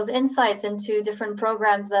those insights into different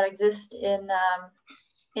programs that exist in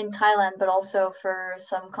Thailand, but also for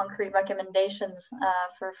some concrete recommendations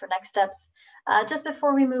for next steps. Just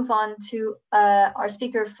before we move on to our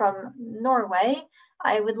speaker from Norway,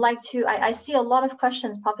 I would like to, I see a lot of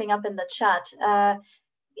questions popping up in the chat.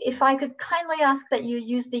 If I could kindly ask that you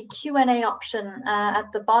use the Q&A option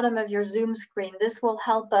at the bottom of your Zoom screen, this will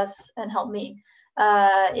help us and help me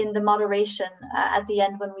in the moderation at the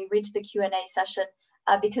end when we reach the Q&A session.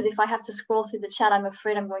 Because if I have to scroll through the chat, I'm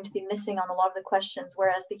afraid I'm going to be missing on a lot of the questions,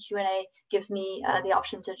 whereas the Q&A gives me the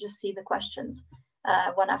option to just see the questions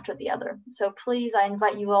one after the other. So please, I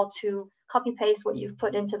invite you all to copy paste what you've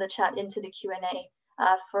put into the chat into the Q&A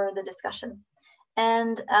for the discussion.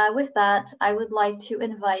 And with that, I would like to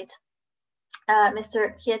invite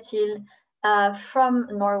Mr. Kjetil from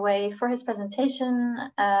Norway for his presentation.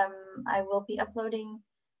 I will be uploading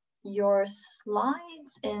your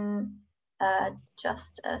slides in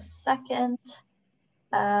just a second.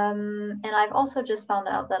 And I've also just found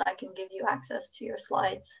out that I can give you access to your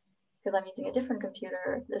slides because I'm using a different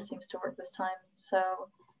computer. This seems to work this time. So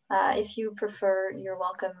if you prefer, you're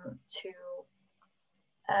welcome to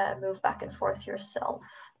move back and forth yourself.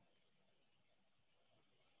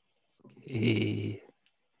 Okay.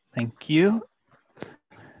 Thank you.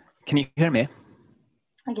 Can you hear me?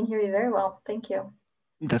 I can hear you very well. Thank you.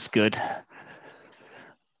 That's good.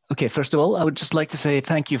 Okay, first of all, I would just like to say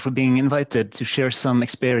thank you for being invited to share some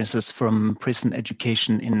experiences from prison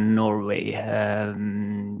education in Norway.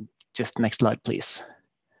 Just next slide, please.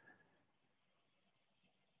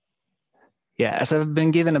 Yeah, as I've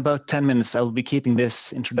been given about 10 minutes, I will be keeping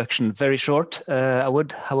this introduction very short. I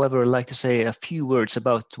would, however, like to say a few words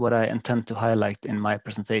about what I intend to highlight in my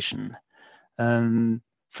presentation.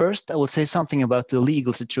 First, I will say something about the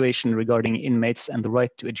legal situation regarding inmates and the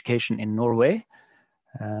right to education in Norway.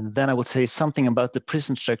 And then I will say something about the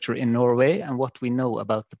prison structure in Norway and what we know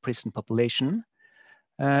about the prison population.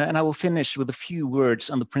 And I will finish with a few words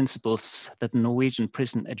on the principles that the Norwegian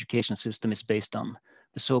prison education system is based on,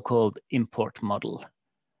 the so-called import model.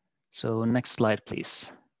 So next slide,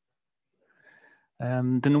 please.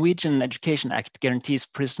 The Norwegian Education Act guarantees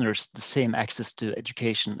prisoners the same access to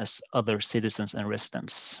education as other citizens and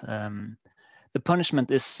residents. The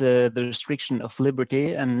punishment is the restriction of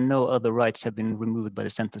liberty, and no other rights have been removed by the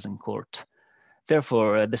sentencing court.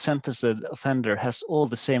 Therefore, the sentenced offender has all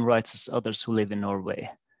the same rights as others who live in Norway.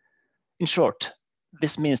 In short,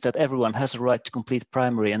 this means that everyone has a right to complete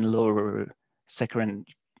primary and lower secondary.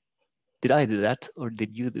 Did I do that, or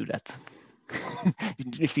did you do that?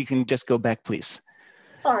 If you can just go back, please.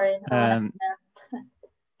 Sorry.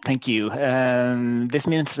 Thank you. This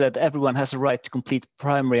means that everyone has a right to complete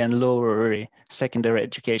primary and lower secondary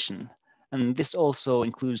education. And this also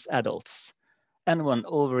includes adults. Anyone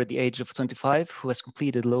over the age of 25 who has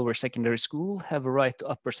completed lower secondary school have a right to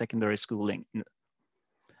upper secondary schooling.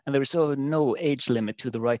 And there is no age limit to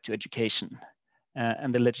the right to education.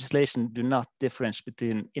 And the legislation do not differentiate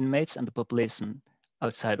between inmates and the population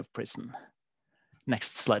outside of prison.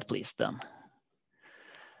 Next slide, please, then.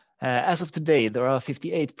 As of today, there are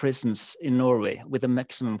 58 prisons in Norway with a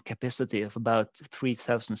maximum capacity of about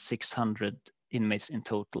 3,600 inmates in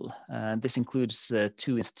total. This includes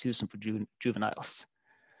 2 institutions for juveniles.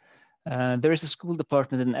 There is a school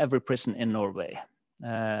department in every prison in Norway.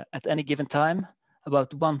 At any given time,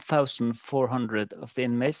 about 1,400 of the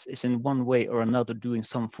inmates is in one way or another doing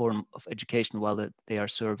some form of education while they are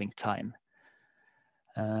serving time.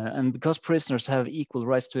 And because prisoners have equal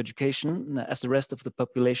rights to education as the rest of the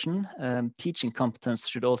population, teaching competence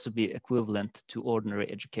should also be equivalent to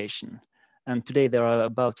ordinary education. And today there are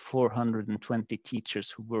about 420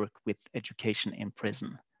 teachers who work with education in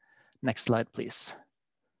prison. Next slide, please.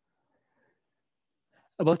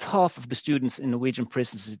 About half of the students in Norwegian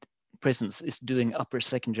prisons is doing upper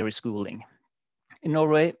secondary schooling. In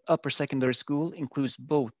Norway, upper secondary school includes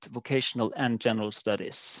both vocational and general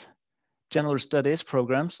studies. General studies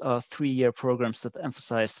programs are 3-year programs that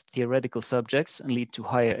emphasize theoretical subjects and lead to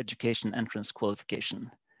higher education entrance qualification.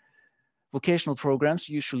 Vocational programs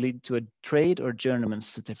usually lead to a trade or journeyman's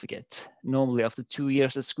certificate, normally after 2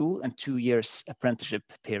 years at school and 2 years apprenticeship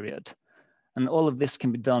period. And all of this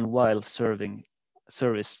can be done while serving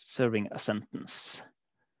a sentence.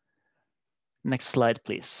 Next slide,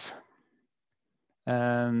 please.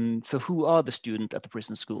 So who are the students at the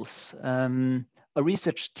prison schools? A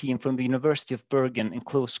research team from the University of Bergen, in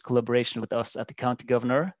close collaboration with us at the county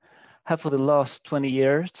governor, have for the last 20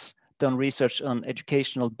 years done research on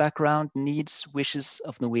educational background, needs, wishes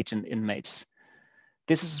of Norwegian inmates.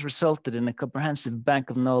 This has resulted in a comprehensive bank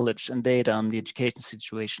of knowledge and data on the education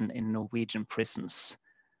situation in Norwegian prisons.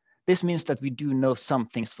 This means that we do know some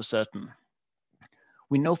things for certain.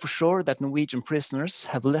 We know for sure that Norwegian prisoners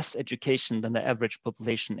have less education than the average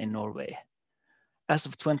population in Norway. As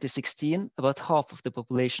of 2016, about half of the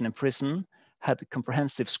population in prison had a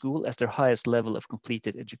comprehensive school as their highest level of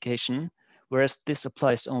completed education, whereas this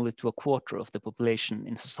applies only to a quarter of the population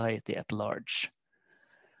in society at large.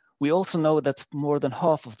 We also know that more than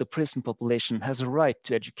half of the prison population has a right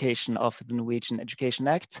to education after the Norwegian Education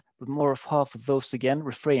Act, but more of half of those again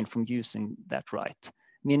refrain from using that right,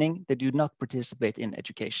 meaning they do not participate in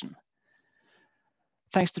education.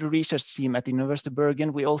 Thanks to the research team at the University of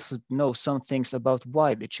Bergen, we also know some things about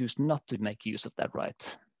why they choose not to make use of that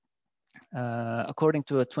right. According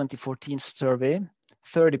to a 2014 survey,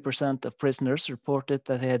 30% of prisoners reported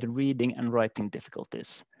that they had reading and writing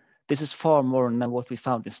difficulties. This is far more than what we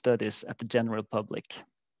found in studies at the general public.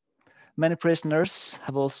 Many prisoners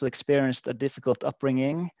have also experienced a difficult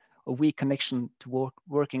upbringing a weak connection to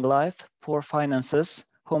working life, poor finances,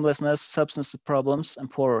 homelessness, substance problems, and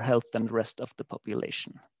poorer health than the rest of the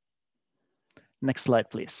population. Next slide,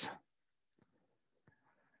 please.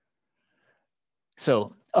 So,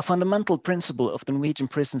 a fundamental principle of the Norwegian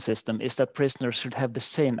prison system is that prisoners should have the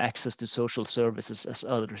same access to social services as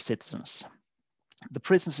other citizens. The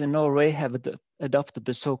prisons in Norway have adopted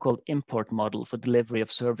the so-called import model for delivery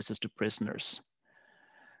of services to prisoners.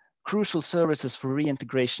 Crucial services for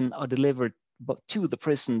reintegration are delivered to the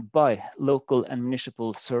prison by local and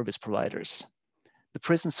municipal service providers. The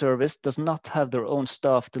prison service does not have their own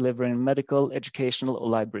staff delivering medical, educational, or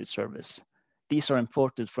library service. These are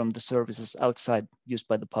imported from the services outside used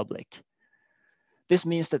by the public. This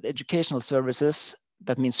means that educational services,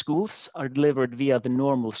 that means schools, are delivered via the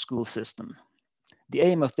normal school system. The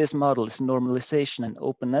aim of this model is normalization and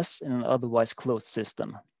openness in an otherwise closed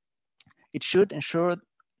system. It should ensure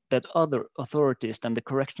that other authorities than the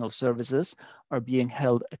correctional services are being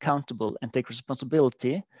held accountable and take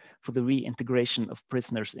responsibility for the reintegration of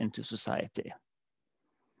prisoners into society.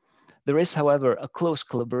 There is, however, a close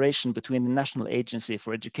collaboration between the National Agency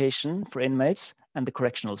for Education for Inmates and the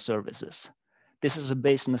correctional services. This is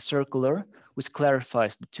based on a circular which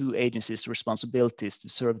clarifies the two agencies' responsibilities to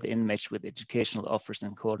serve the inmates with educational offers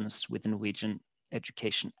in accordance with the Norwegian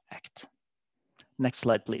Education Act. Next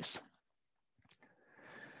slide, please.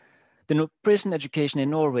 The prison education in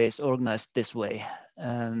Norway is organized this way.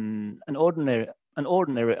 An ordinary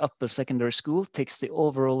upper secondary school takes the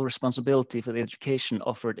overall responsibility for the education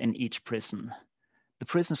offered in each prison. The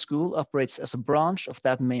prison school operates as a branch of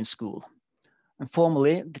that main school. And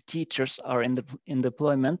formally, the teachers are in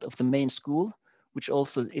deployment of the main school, which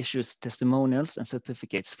also issues testimonials and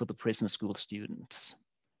certificates for the prison school students.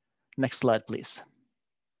 Next slide, please.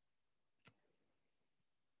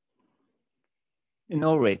 In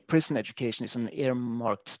Norway, prison education is an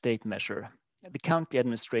earmarked state measure. The county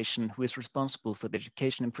administration, who is responsible for the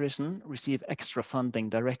education in prison, receive extra funding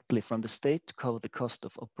directly from the state to cover the cost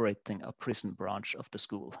of operating a prison branch of the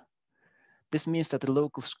school. This means that the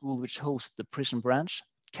local school which hosts the prison branch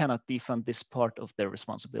cannot defund this part of their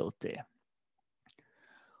responsibility.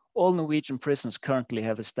 All Norwegian prisons currently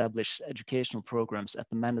have established educational programs at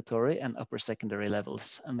the mandatory and upper secondary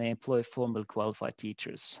levels, and they employ formal qualified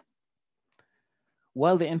teachers.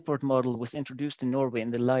 While the import model was introduced in Norway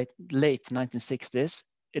in the late 1960s,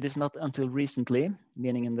 it is not until recently,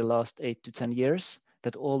 meaning in the last 8 to 10 years,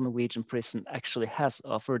 that all Norwegian prison actually has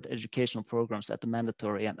offered educational programs at the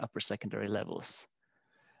mandatory and upper secondary levels.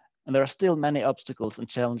 And there are still many obstacles and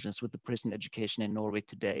challenges with the prison education in Norway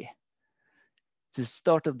today. Since the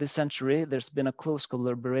start of this century, there's been a close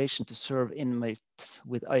collaboration to serve inmates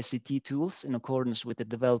with ICT tools in accordance with the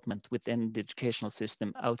development within the educational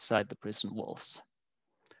system outside the prison walls.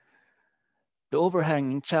 The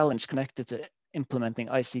overhanging challenge connected to implementing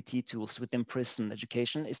ICT tools within prison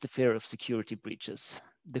education is the fear of security breaches.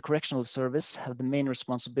 The correctional service have the main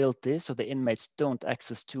responsibility so the inmates don't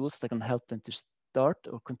access tools that can help them to start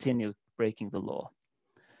or continue breaking the law.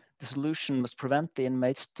 The solution must prevent the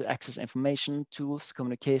inmates to access information, tools,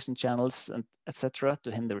 communication channels, and etc.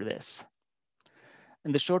 to hinder this.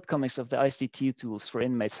 And the shortcomings of the ICT tools for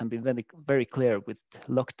inmates have been very clear with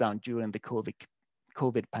lockdown during the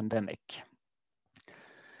COVID pandemic.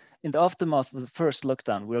 In the aftermath of the first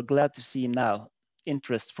lockdown, we are glad to see now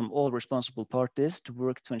interest from all responsible parties to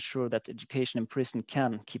work to ensure that education in prison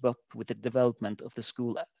can keep up with the development of the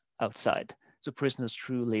school outside, so prisoners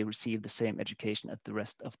truly receive the same education as the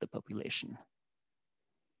rest of the population.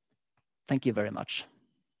 Thank you very much.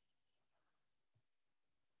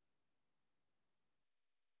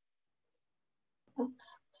 Oops,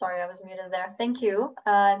 sorry, I was muted there. Thank you.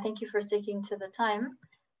 And thank you for sticking to the time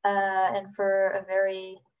and for a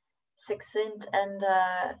very succinct and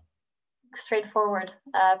straightforward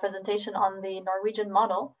presentation on the Norwegian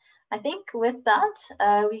model. I think with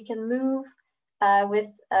that, we can move with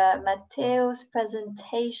Matteo's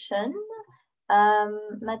presentation.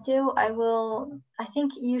 Matteo, I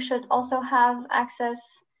think you should also have access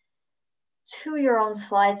to your own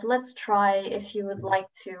slides. Let's try if you would like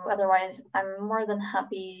to. Otherwise, I'm more than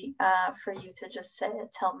happy for you to just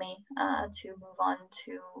tell me to move on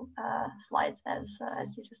to slides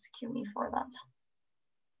as you just cue me for that.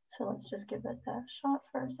 So let's just give it a shot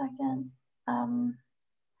for a second.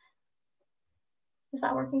 Is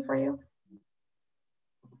that working for you?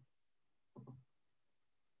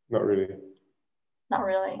 Not really. Not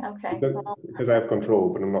really, okay. It says I have control,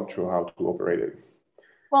 but I'm not sure how to operate it.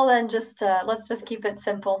 Well, then just let's just keep it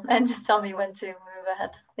simple and just tell me when to move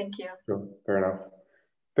ahead. Thank you. Sure, fair enough.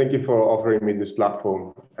 Thank you for offering me this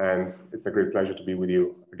platform, and it's a great pleasure to be with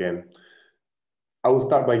you again. I will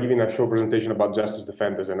start by giving a short presentation about Justice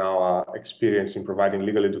Defenders and our experience in providing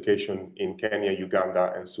legal education in Kenya,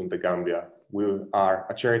 Uganda, and soon the Gambia. We are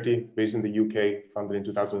a charity based in the UK, founded in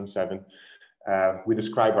 2007. We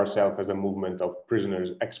describe ourselves as a movement of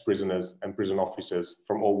prisoners, ex-prisoners, and prison officers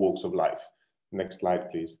from all walks of life. Next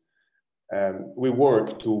slide, please. We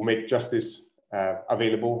work to make justice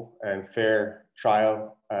available and fair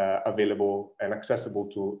trial available and accessible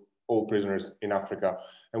to all prisoners in Africa.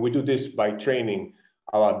 And we do this by training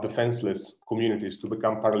our defenseless communities to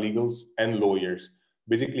become paralegals and lawyers,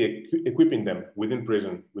 basically equipping them within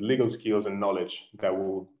prison with legal skills and knowledge that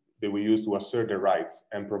they will use to assert their rights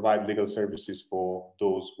and provide legal services for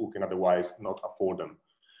those who can otherwise not afford them.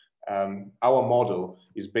 Our model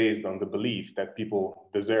is based on the belief that people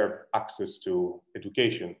deserve access to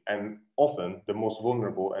education, and often the most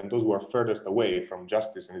vulnerable and those who are furthest away from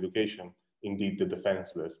justice and education, indeed the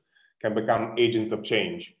defenseless, can become agents of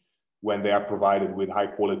change when they are provided with high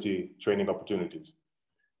quality training opportunities.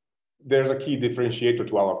 There's a key differentiator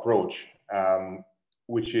to our approach,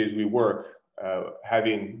 which is we work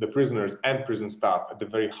having the prisoners and prison staff at the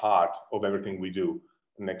very heart of everything we do.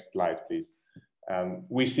 Next slide, please.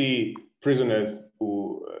 We see prisoners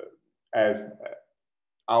who, as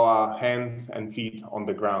our hands and feet on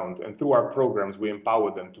the ground, and through our programs, we empower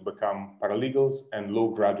them to become paralegals and law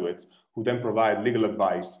graduates who then provide legal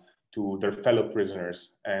advice to their fellow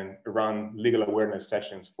prisoners and run legal awareness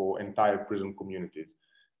sessions for entire prison communities.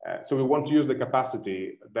 So we want to use the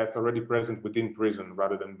capacity that's already present within prison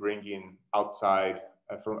rather than bringing outside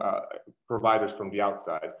providers from the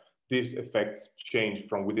outside. This affects change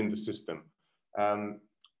from within the system.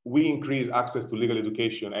 We increase access to legal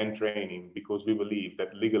education and training because we believe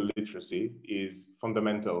that legal literacy is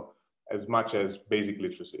fundamental as much as basic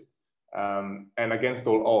literacy. And against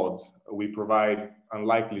all odds, we provide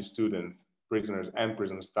unlikely students, prisoners, and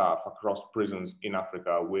prison staff across prisons in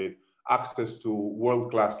Africa with access to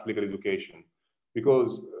world-class legal education.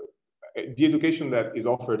 Because the education that is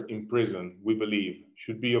offered in prison, we believe,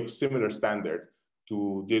 should be of similar standard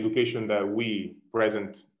to the education that we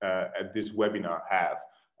present at this webinar have.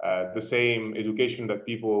 The same education that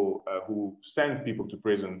people who send people to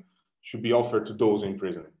prison should be offered to those in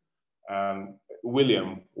prison.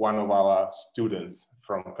 William, one of our students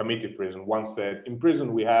from Committee Prison, once said, "In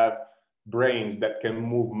prison we have brains that can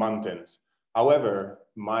move mountains." However,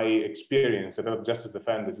 my experience at Justice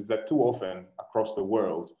Defenders is that too often across the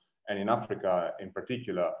world, and in Africa in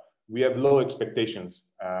particular, we have low expectations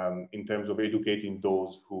in terms of educating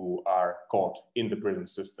those who are caught in the prison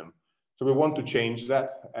system. So we want to change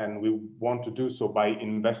that, and we want to do so by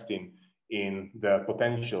investing in the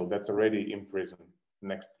potential that's already in prison.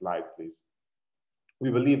 Next slide, please. We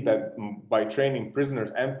believe that by training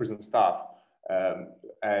prisoners and prison staff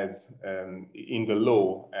in the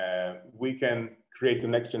law, we can create the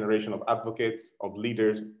next generation of advocates, of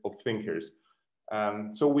leaders, of thinkers.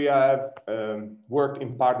 So we have worked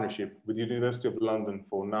in partnership with the University of London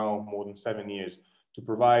for now more than 7 years to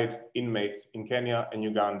provide inmates in Kenya and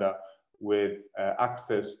Uganda with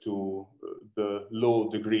access to the law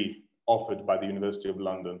degree offered by the University of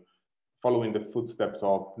London, following the footsteps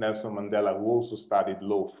of Nelson Mandela, who also studied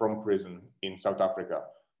law from prison in South Africa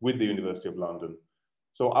with the University of London.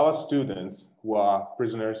 So our students who are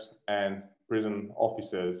prisoners and prison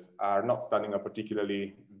officers are not studying a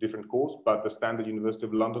particularly different course, but the standard University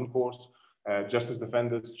of London course. Justice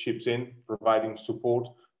Defenders chips in, providing support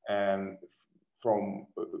from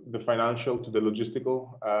the financial to the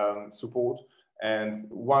logistical support. And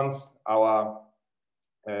once our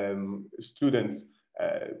students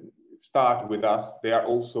start with us, they are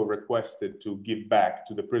also requested to give back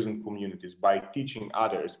to the prison communities by teaching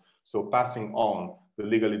others, so passing on the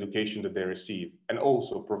legal education that they receive, and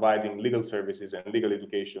also providing legal services and legal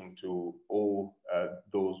education to all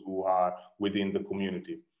those who are within the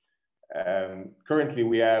community. Currently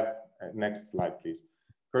we have, next slide please.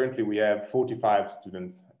 Currently we have 45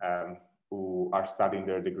 students who are studying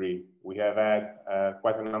their degree. We have had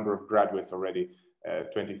quite a number of graduates already,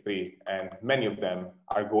 23, and many of them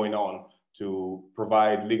are going on to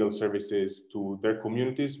provide legal services to their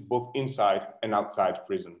communities, both inside and outside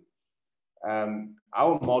prison.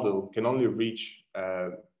 Our model can only reach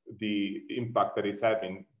the impact that it's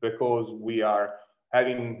having because we are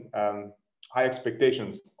having high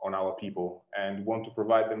expectations on our people and want to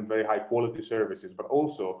provide them very high quality services, but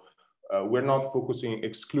also we're not focusing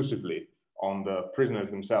exclusively on the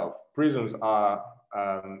prisoners themselves. Prisons are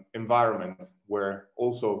environments where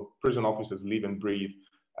also prison officers live and breathe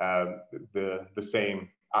the same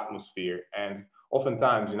atmosphere. And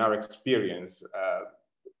oftentimes in our experience,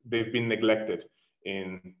 they've been neglected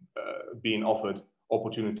in being offered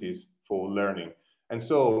opportunities for learning. And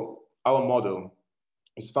so our model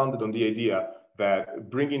is founded on the idea that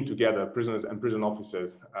bringing together prisoners and prison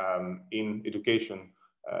officers in education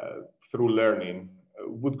through learning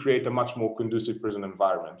would create a much more conducive prison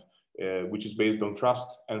environment, which is based on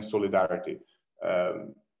trust and solidarity.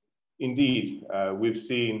 Indeed, we've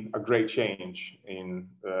seen a great change in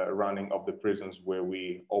the running of the prisons where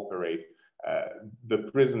we operate. The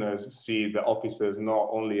prisoners see the officers not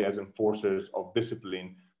only as enforcers of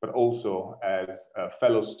discipline, but also as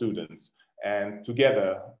fellow students. And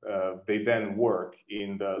together, they then work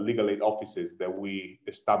in the legal aid offices that we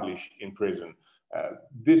establish in prison.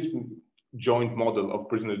 This joint model of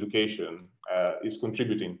prison education is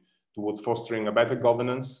contributing towards fostering a better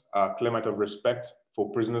governance, a climate of respect for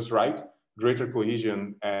prisoners' rights, greater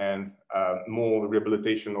cohesion, and more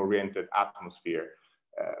rehabilitation-oriented atmosphere.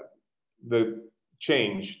 The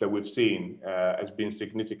change that we've seen has been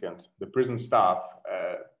significant. The prison staff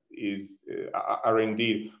are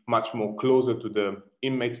indeed much more closer to the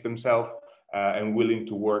inmates themselves and willing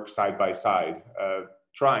to work side by side,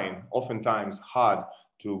 trying oftentimes hard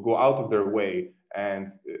to go out of their way and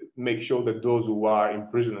make sure that those who are in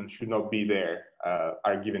prison and should not be there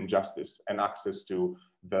are given justice and access to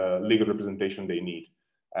the legal representation they need.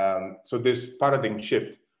 So this paradigm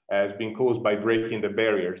shift has been caused by breaking the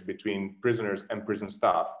barriers between prisoners and prison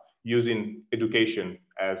staff, using education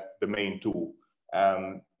as the main tool.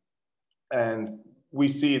 And we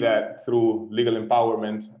see that through legal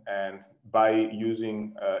empowerment and by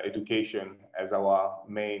using education as our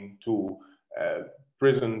main tool,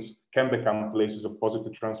 prisons can become places of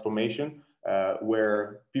positive transformation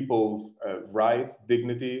where people's rights,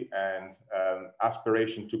 dignity, and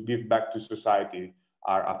aspiration to give back to society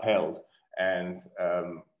are upheld. And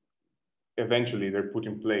eventually they're put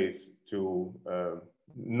in place to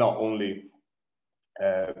not only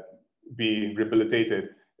be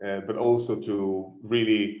rehabilitated, but also to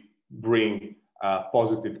really bring a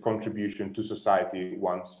positive contribution to society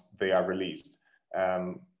once they are released.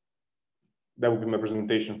 That would be my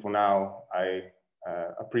presentation for now. I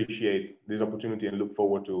appreciate this opportunity and look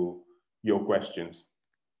forward to your questions.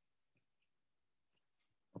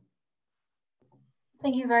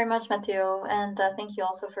 Thank you very much, Matteo, and thank you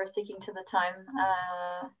also for sticking to the time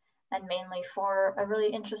and mainly for a really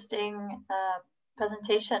interesting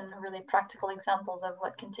presentation, really practical examples of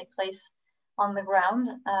what can take place on the ground.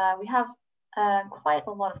 We have quite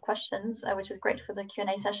a lot of questions, which is great for the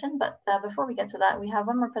Q&A session, but before we get to that, we have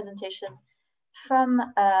one more presentation from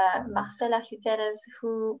Marcela Guterres,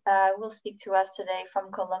 who will speak to us today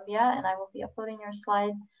from Colombia, and I will be uploading your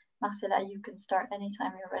slide. Marcela, you can start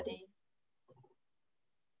anytime you're ready.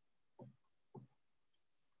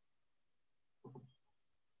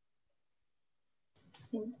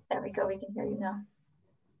 There we go, we can hear you now.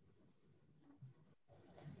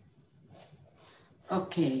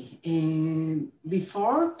 Okay,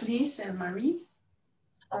 before, please, Marie.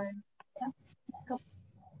 Sorry. Yeah. Go.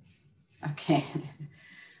 Okay.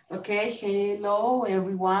 Okay, hello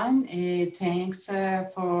everyone. Thanks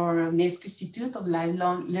for UNESCO Institute of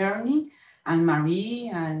Lifelong Learning and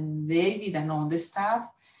Marie and David and all the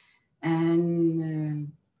staff.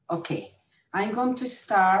 And okay, I'm going to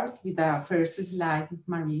start with the first slide,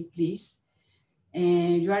 Marie, please.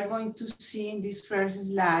 And you are going to see in this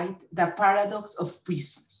first slide the paradox of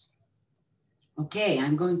prisons. Okay,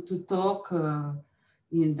 I'm going to talk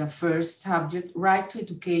in the first subject, right to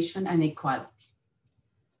education and equality.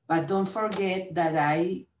 But don't forget that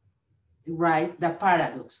I write the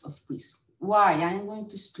paradox of prison. Why? I'm going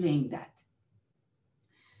to explain that.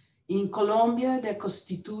 In Colombia, the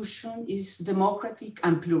constitution is democratic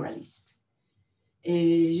and pluralist.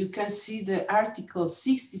 You can see the Article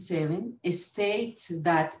 67 states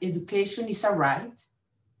that education is a right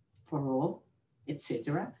for all,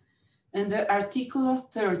 etc. And the Article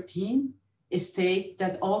 13 states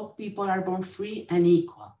that all people are born free and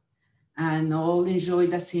equal, and all enjoy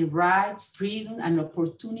the same right, freedom, and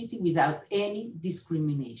opportunity without any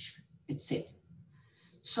discrimination, etc.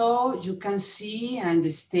 So you can see, and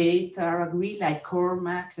the state are agree, like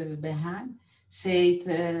Cormac Behan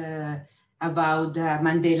said about the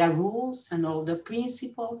Mandela rules and all the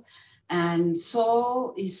principles. And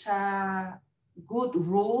so it's a good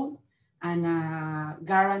rule and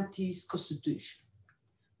guarantees constitution.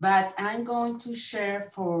 But I'm going to share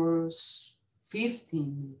for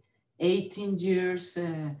 15, 18 years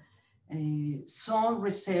some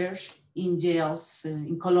research in jails,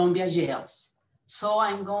 in Colombia jails. So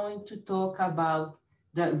I'm going to talk about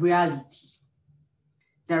the reality.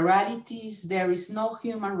 The reality is there is no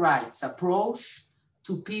human rights approach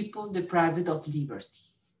to people deprived of liberty.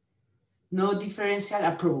 No differential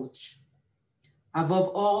approach.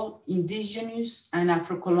 above all, indigenous and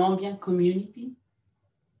Afro-Colombian community.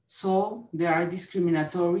 So there are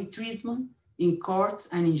discriminatory treatment in courts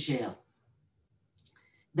and in jail.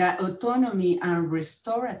 The autonomy and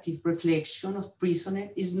restorative reflection of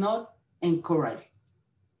prisoners is not encouraged.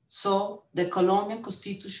 So the Colombian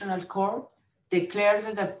Constitutional Court declares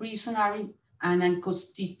that the prison are in an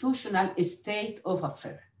unconstitutional state of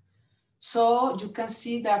affairs. So you can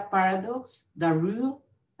see the paradox, the rule,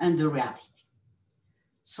 and the reality.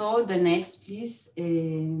 So the next, please.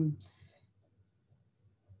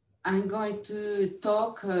 I'm going to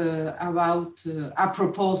talk about a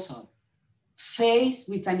proposal faced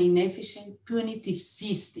with an inefficient punitive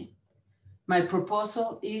system. My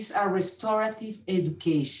proposal is a restorative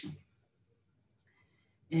education.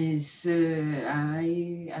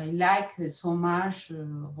 I like so much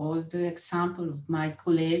all the example of my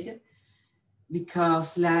colleague,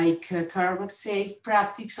 because like Carmack said,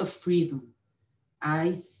 practice of freedom.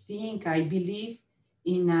 I believe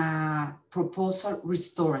in a proposal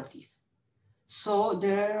restorative. So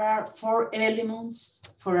there are 4 elements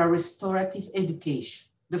for a restorative education.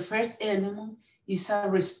 The first element is a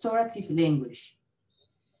restorative language.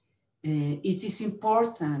 It is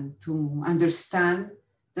important to understand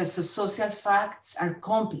that the social facts are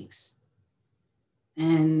complex,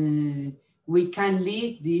 and we can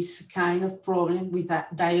lead this kind of problem with a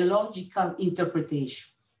dialogical interpretation.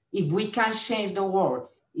 If we can change the world,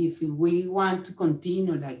 if we want to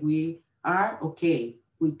continue like we are, okay,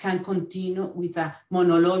 we can continue with a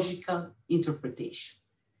monological interpretation.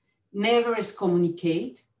 Never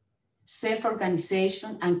excommunicate,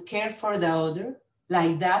 self-organization, and care for the other.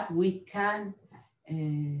 Like that, we can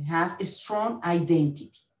have a strong identity.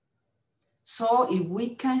 So if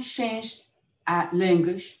we can change a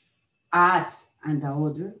language, us and the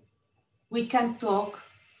other, we can talk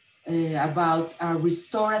about a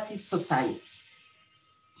restorative society.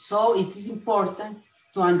 So it is important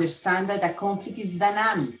to understand that a conflict is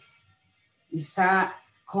dynamic. It's a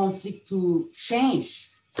conflict to change,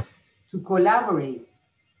 to collaborate,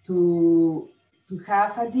 to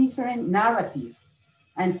have a different narrative,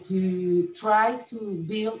 and to try to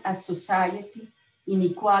build a society in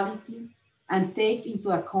equality and take into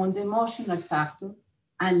account the emotional factor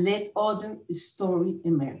and let other story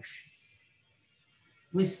emerge.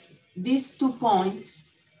 With these 2 points,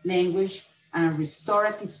 language and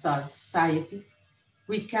restorative society,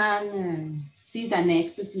 we can see the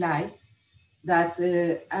next slide that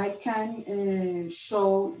I can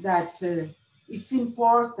show that it's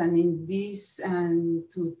important in this and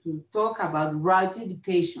to talk about right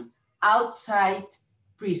education outside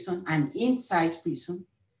prison and inside prison,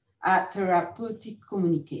 a therapeutic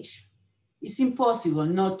communication. It's impossible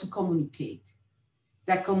not to communicate.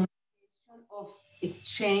 The communication of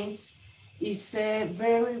exchange is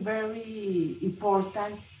very, very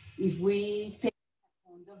important if we take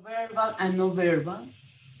on the verbal and non-verbal,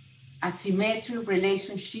 asymmetric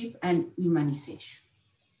relationship, and humanization.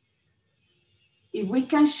 If we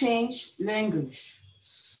can change language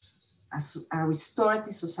as a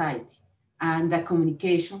restorative society and the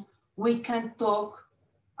communication, we can talk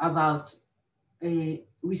about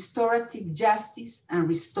restorative justice and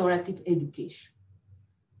restorative education.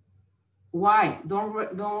 Why?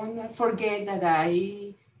 Don't forget that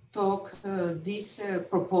I talk this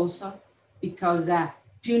proposal because the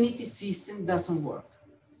punitive system doesn't work.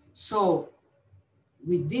 So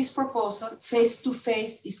with this proposal,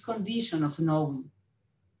 face-to-face is condition of knowing.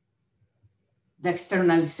 The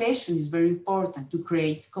externalization is very important to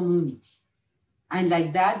create community. And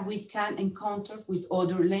like that, we can encounter with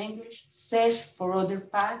other language, search for other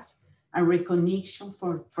paths, and recognition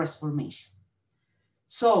for transformation.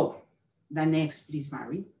 So the next, please,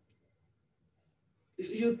 Mary.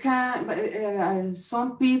 You can,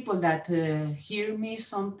 some people that hear me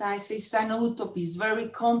sometimes say it's an utopia, it's very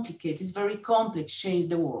complicated, it's very complex, change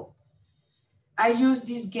the world. I use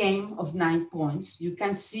this game of 9 points. You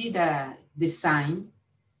can see the design.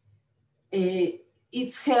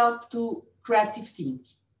 It's help to creative thinking.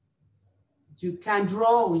 You can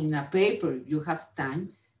draw in a paper if you have time.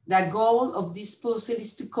 The goal of this puzzle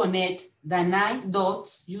is to connect the 9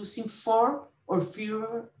 dots using 4 or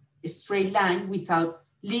fewer straight lines without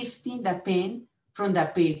lifting the pen from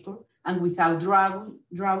the paper and without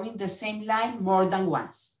drawing the same line more than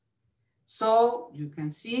once. So you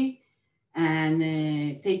can see and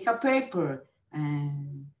take a paper.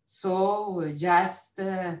 And so just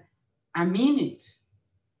a minute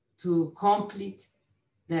to complete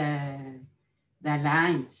the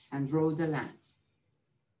lines and draw the lines.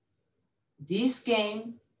 This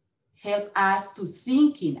game helps us to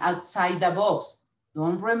thinking outside the box.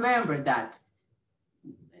 Don't remember that.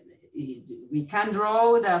 we can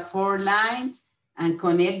draw the 4 lines and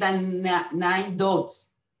connect the 9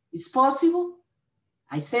 dots. It's possible?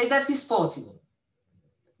 I say that it's possible.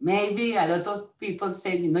 Maybe a lot of people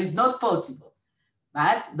say, no, it's not possible.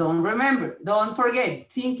 But don't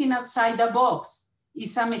forget, thinking outside the box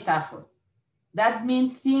is a metaphor. That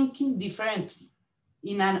means thinking differently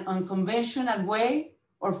in an unconventional way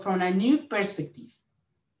or from a new perspective.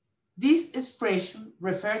 This expression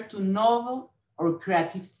refers to novel or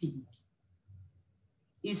creative thinking.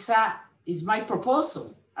 Is my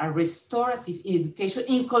proposal, a restorative education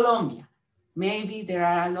in Colombia. Maybe there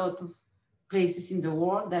are a lot of places in the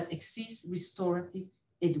world that exist restorative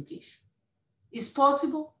education. Is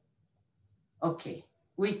possible? Okay,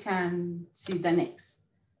 we can see the next.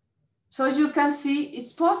 So you can see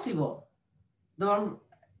it's possible. Don't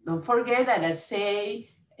forget that I say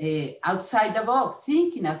outside the box,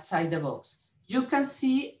 thinking outside the box. You can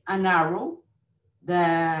see an arrow,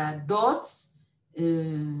 the dots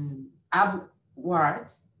upward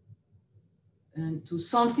to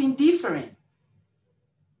something different.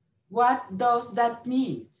 What does that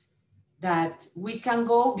mean? That we can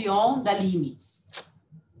go beyond the limits.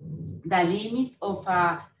 The limit of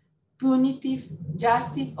a punitive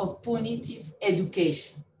justice of punitive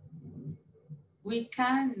education. We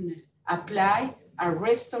can apply a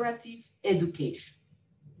restorative education.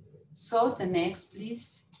 So the next,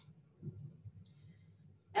 please.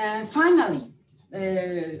 And finally,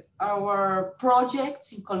 our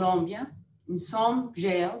projects in Colombia, in some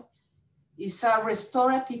jail, is a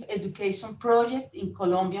restorative education project in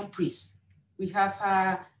Colombian prison. We have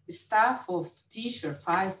a staff of teachers,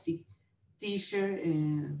 5, 6 teachers,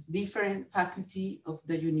 different faculty of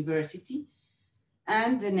the university.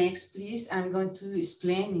 And the next, please, I'm going to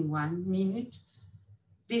explain in 1 minute.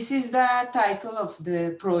 This is the title of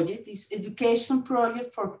the project. It's Education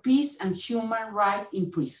Project for Peace and Human Rights in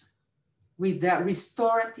Prison with the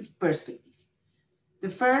restorative perspective. The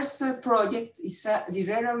first project is a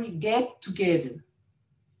literary get-together.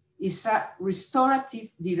 It's a restorative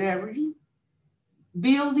literary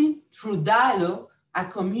building through dialogue a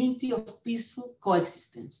community of peaceful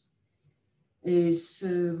coexistence. It's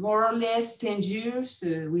more or less 10 years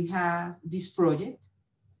we have this project,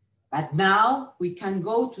 but now we can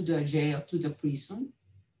go to the jail, to the prison.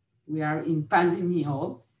 We are in pandemic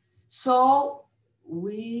all. So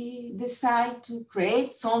we decide to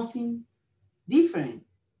create something different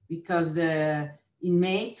because the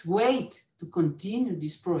inmates wait to continue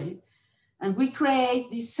this project. And we create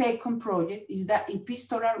this second project is the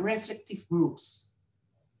epistolar reflective groups.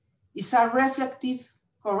 It's a reflective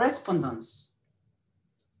correspondence.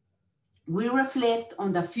 We reflect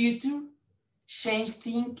on the future, change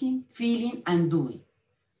thinking, feeling, and doing.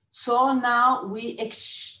 So now we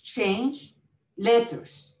exchange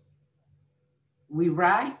letters. We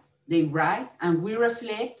write, they write, and we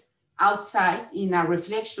reflect outside in a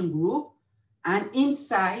reflection group, and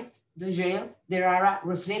inside the jail, there are a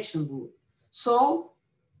reflection group. So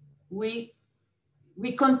we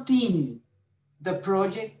continue the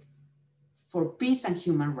project for peace and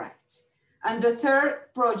human rights. And the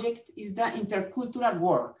third project is the intercultural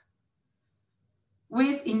work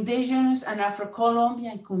with indigenous and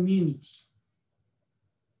Afro-Colombian community.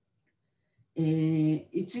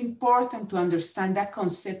 It's important to understand the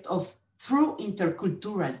concept of true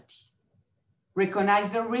interculturality.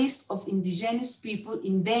 Recognize the risk of indigenous people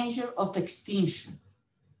in danger of extinction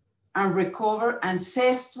and recover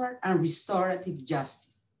ancestral and restorative justice.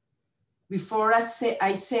 Before I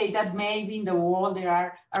say that maybe in the world there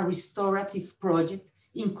are a restorative project.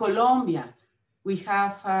 In Colombia, we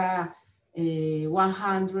have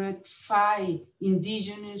 105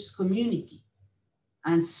 indigenous community,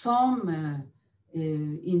 and some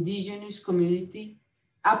indigenous community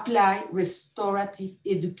apply restorative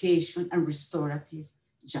education and restorative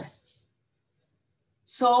justice.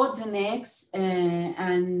 So the next,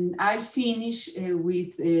 and I'll finish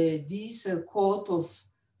with this quote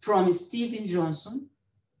from Stephen Johnson,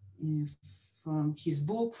 from his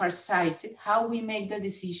book Farsighted, How We Make the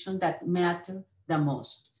Decision That Matter the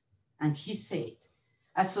Most. And he said,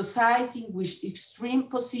 a society in which extreme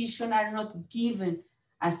positions are not given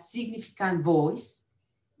a significant voice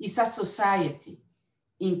is a society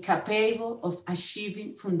incapable of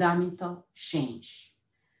achieving fundamental change.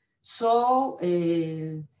 So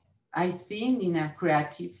I think in a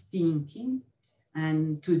creative thinking,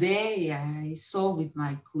 and today I saw with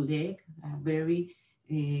my colleague a very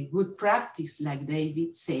good practice, like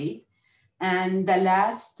David said. And the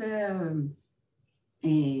last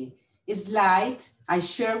slide I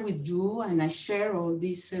share with you, and I share all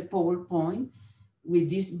this PowerPoint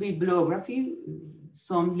with this bibliography,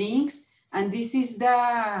 some links. And this is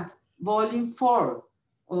the volume 4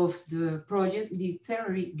 of the project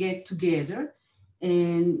Literary Get Together.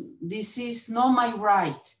 And this is not my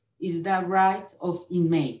right, it's the right of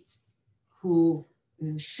inmate who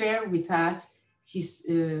share with us his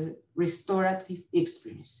restorative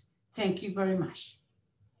experience. Thank you very much.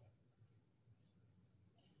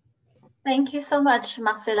 Thank you so much,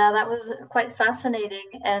 Marcela. That was quite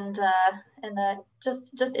fascinating and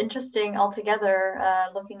just interesting altogether,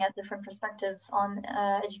 looking at different perspectives on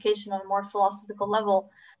education on a more philosophical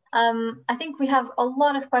level. I think we have a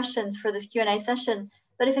lot of questions for this Q&A session,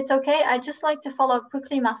 but if it's okay, I'd just like to follow up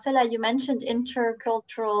quickly. Marcela, you mentioned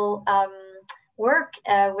intercultural work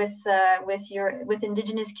with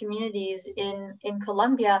indigenous communities in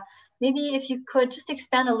Colombia. Maybe if you could just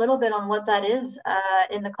expand a little bit on what that is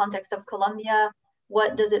in the context of Colombia.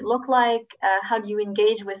 What does it look like? How do you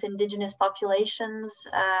engage with indigenous populations?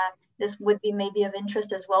 This would be maybe of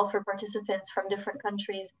interest as well for participants from different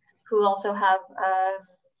countries who also have,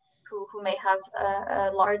 who may have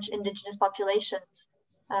large indigenous populations.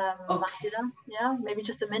 Okay. Marcela, yeah, maybe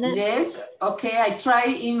just a minute. Yes, okay, I try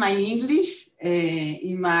in my English,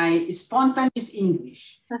 in my spontaneous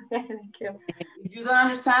English. Okay, thank you. If you don't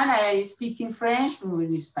understand, I speak in French or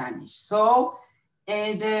in Spanish. So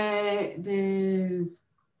the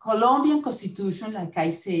Colombian constitution, like I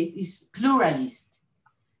said, is pluralist.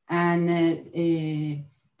 And the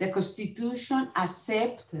constitution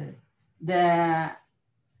accepts the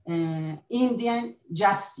Indian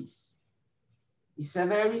justice. It's a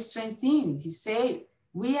very strange thing. He said,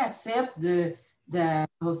 we accept the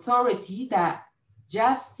authority, the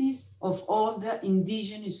justice of all the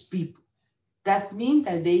indigenous people. That means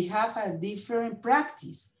that they have a different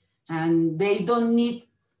practice and they don't need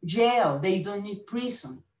jail, they don't need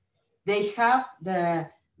prison. They have the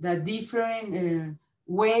different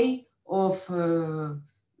way of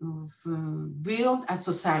build a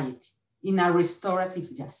society in a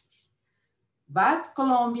restorative justice. But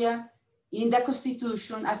Colombia, in the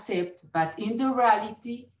constitution, accept, but in the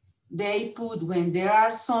reality, they put, when there are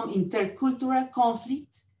some intercultural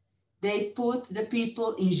conflict, they put the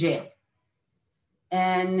people in jail.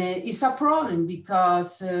 And it's a problem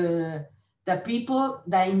because the people,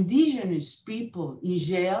 the indigenous people in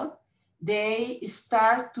jail, they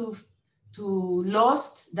start to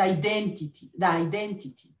lose the identity,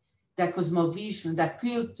 the cosmovision, the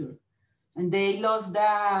culture, and they lost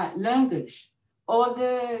the language. All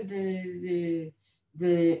the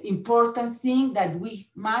important thing that we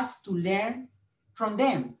must to learn from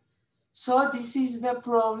them. So this is the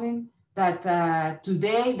problem that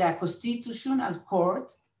today the Constitutional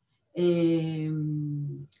Court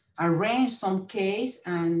arranged some case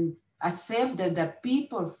and accept that the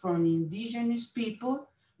people from indigenous people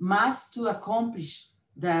must to accomplish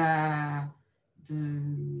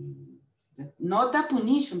not the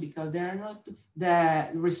punishment, because they are not the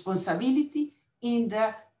responsibility in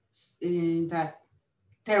the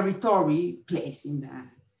territory place in that.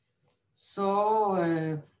 So,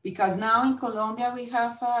 because now in Colombia we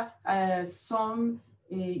have some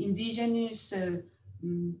indigenous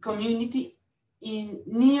community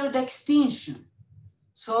near the extinction.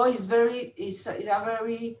 So it's a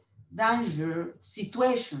very dangerous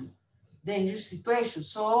situation.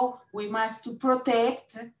 So we must to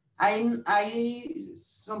protect.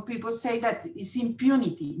 Some people say that it's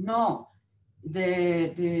impunity. No,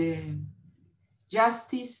 the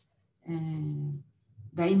justice,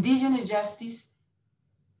 the indigenous justice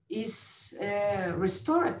is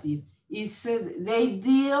restorative. They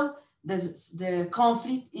deal the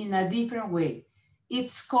conflict in a different way.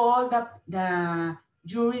 It's called the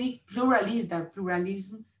juridic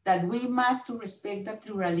pluralism, that we must to respect the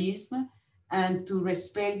pluralism and to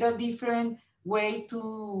respect the different way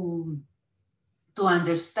to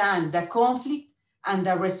understand the conflict and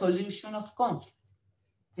the resolution of conflict.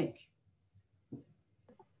 Thank you.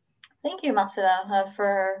 Thank you, Marcela,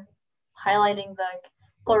 for highlighting the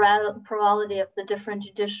plurality of the different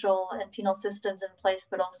judicial and penal systems in place,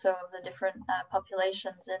 but also of the different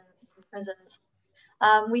populations in prisons.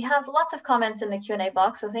 We have lots of comments in the Q&A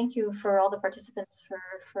box, so thank you for all the participants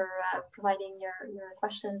for providing your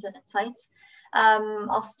questions and insights.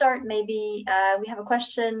 I'll start maybe, we have a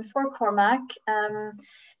question for Cormac,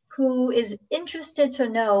 who is interested to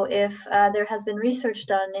know if there has been research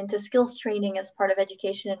done into skills training as part of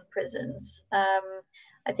education in prisons.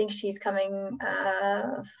 I think she's coming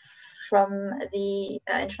from the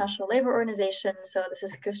International Labour Organization. So this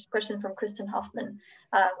is a question from Kristen Hoffman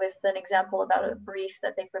with an example about a brief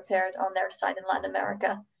that they prepared on their site in Latin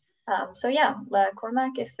America. So yeah,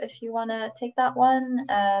 Cormac, if you want to take that one,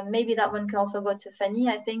 maybe that one can also go to Fanny,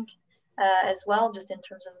 I think, as well, just in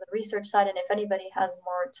terms of the research side. And if anybody has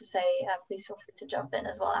more to say, please feel free to jump in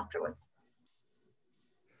as well afterwards.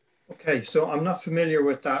 Okay, so I'm not familiar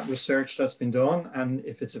with that research that's been done, and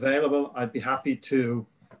if it's available, I'd be happy to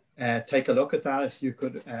take a look at that if you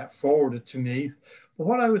could forward it to me. But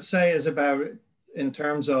what I would say is about, in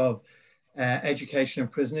terms of education in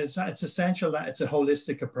prison, it's essential that it's a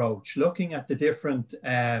holistic approach, looking at the different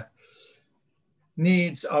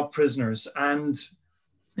needs of prisoners. And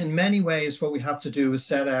in many ways, what we have to do is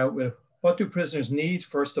set out with what do prisoners need,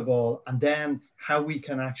 first of all, and then how we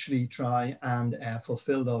can actually try and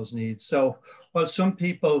fulfill those needs. So while some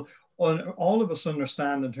people, all of us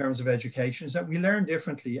understand in terms of education, is that we learn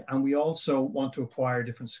differently, and we also want to acquire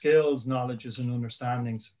different skills, knowledges, and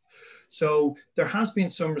understandings. So there has been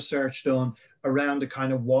some research done around the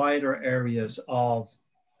kind of wider areas of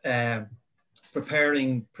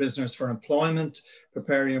preparing prisoners for employment,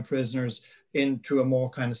 preparing prisoners into a more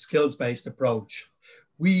kind of skills-based approach.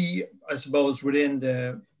 We, I suppose, within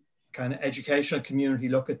the kind of educational community,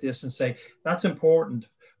 look at this and say, that's important,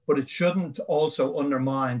 but it shouldn't also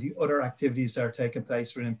undermine the other activities that are taking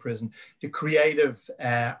place within prison, the creative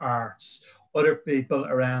arts, other people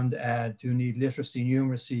around do need literacy,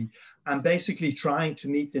 numeracy, and basically trying to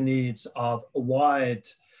meet the needs of a wide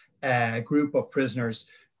group of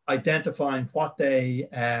prisoners, identifying what they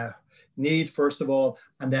need, first of all,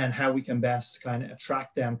 and then how we can best kind of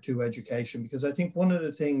attract them to education. Because I think one of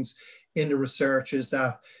the things in the research is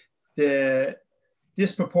that the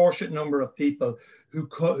disproportionate number of people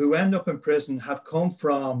who end up in prison have come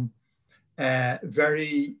from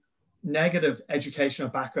very negative educational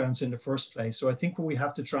backgrounds in the first place. So I think what we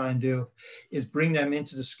have to try and do is bring them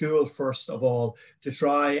into the school, first of all, to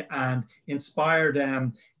try and inspire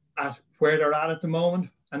them at where they're at the moment,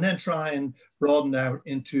 and then try and broaden out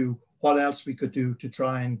into what else we could do to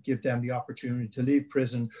try and give them the opportunity to leave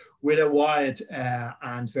prison with a wide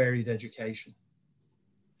and varied education.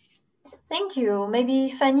 Thank you. Maybe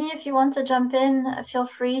Fanny, if you want to jump in, feel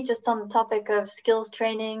free, just on the topic of skills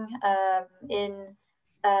training in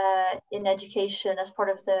education as part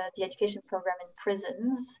of the education program in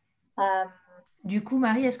prisons. Du coup,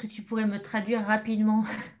 Marie, est-ce que tu pourrais me traduire rapidement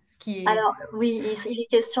ce qui est... Alors, oui, il est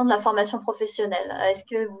question de la formation professionnelle. Est-ce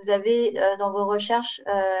que vous avez, dans vos recherches,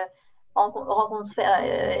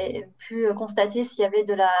 pu constater s'il y avait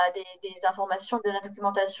des informations, de la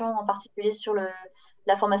documentation en particulier sur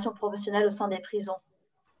la formation professionnelle au sein des prisons?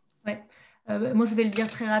 Oui. Moi, je vais le dire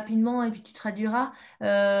très rapidement et puis tu traduiras.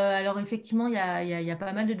 Alors, effectivement, il y a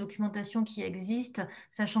pas mal de documentation qui existe,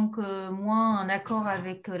 sachant que moi, en accord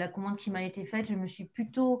avec la commande qui m'a été faite, je me suis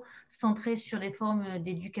plutôt centrée sur les formes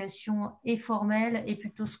d'éducation et formelle et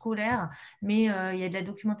plutôt scolaire. Mais il y a de la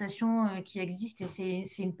documentation qui existe et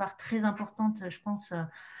c'est une part très importante, je pense,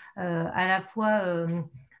 à la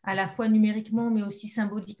fois numériquement, mais aussi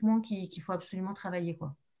symboliquement qu'il faut absolument travailler,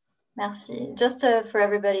 quoi. Merci. Just for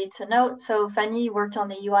everybody to note, so Fanny worked on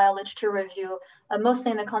the UIL literature review,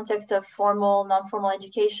 mostly in the context of formal, non-formal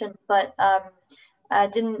education, but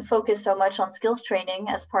didn't focus so much on skills training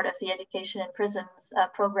as part of the education in prisons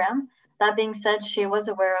program. That being said, she was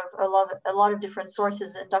aware of a lot of different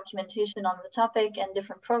sources and documentation on the topic and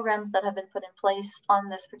different programs that have been put in place on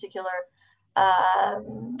this particular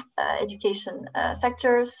education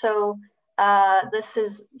sector. So this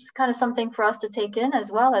is kind of something for us to take in,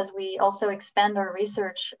 as well as we also expand our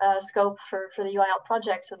research scope for the UIL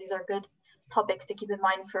project. So these are good topics to keep in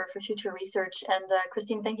mind for future research. And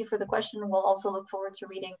Christine, thank you for the question. We'll also look forward to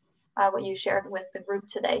reading what you shared with the group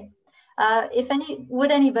today.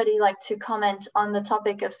 Would anybody like to comment on the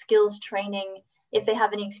topic of skills training, if they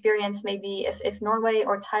have any experience, maybe if Norway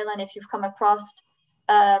or Thailand, if you've come across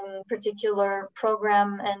particular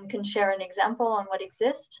program and can share an example on what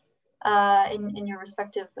exists in your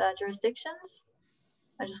respective jurisdictions?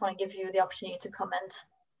 I just want to give you the opportunity to comment.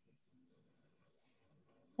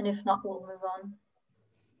 And if not, we'll move on.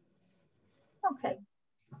 Okay.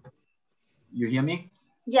 You hear me?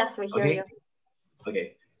 Yes, we hear you.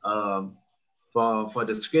 Okay. For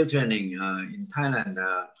the skill training in Thailand,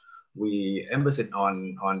 we emphasize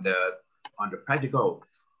on the practical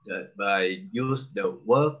by use the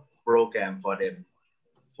work program for them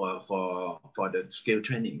for the skill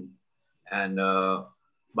training, and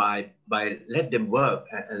by let them work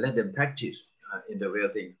and let them practice in the real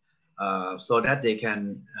thing, so that they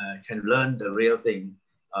can learn the real thing,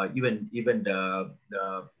 even the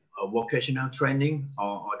vocational training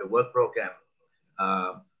or the work program.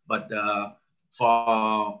 But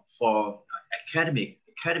for academic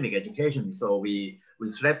education, so we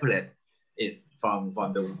separate it from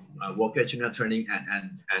the vocational training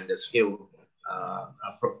and the skill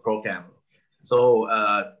program. So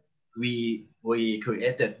we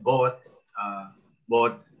created both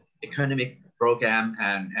economic program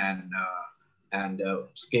and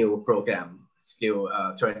skill program, skill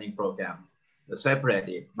training program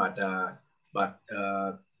separated, but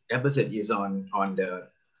emphasis is on the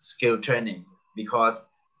skill training because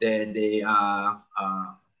they are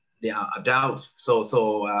adults, so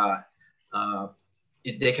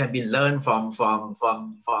they can be learned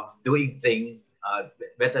from doing things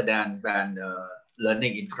better than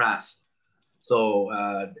learning in class. So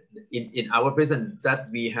in our prison that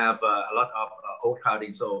we have a lot of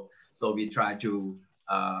overcrowding, so we try to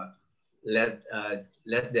let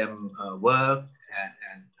them work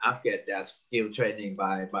and upgrade their skill training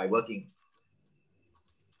by working.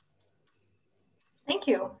 Thank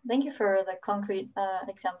you for the concrete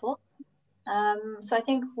example. So I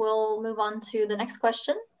think we'll move on to the next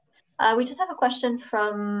question. We just have a question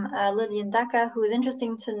from Lillian Daka, who is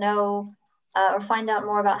interested to know or find out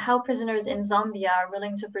more about how prisoners in Zambia are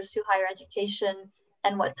willing to pursue higher education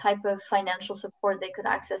and what type of financial support they could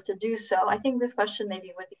access to do so. I think this question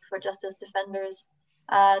maybe would be for justice defenders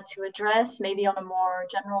to address, maybe on a more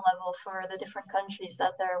general level for the different countries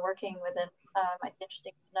that they're working within. Might be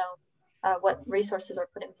interesting to know what resources are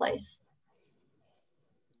put in place.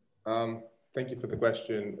 Thank you for the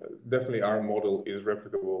question. Definitely our model is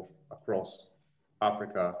replicable across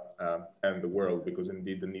Africa and the world, because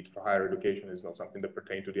indeed the need for higher education is not something that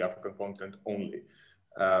pertains to the African continent only.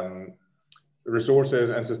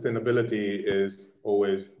 Resources and sustainability is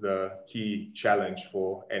always the key challenge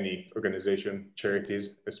for any organization,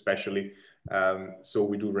 charities especially. So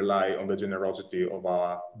we do rely on the generosity of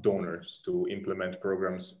our donors to implement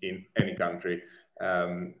programs in any country.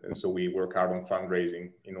 And so we work hard on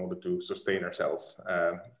fundraising in order to sustain ourselves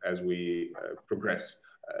as we progress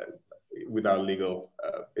with our legal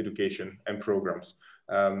education and programs.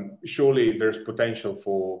 Surely there's potential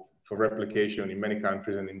for replication in many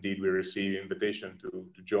countries, and indeed we receive invitation to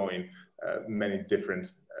join many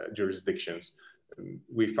different jurisdictions.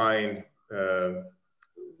 We find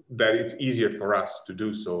that it's easier for us to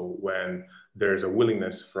do so when there's a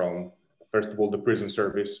willingness from, first of all, the prison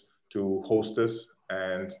service to host us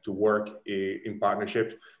and to work in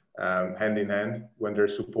partnership, hand in hand, when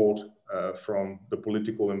there's support from the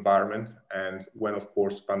political environment, and when, of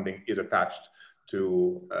course, funding is attached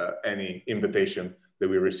to any invitation that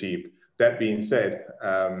we receive. That being said,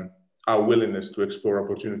 our willingness to explore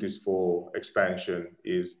opportunities for expansion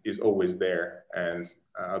is always there, and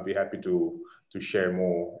I'll be happy to share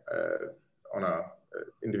more on an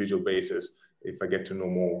individual basis if I get to know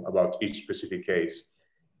more about each specific case.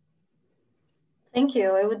 Thank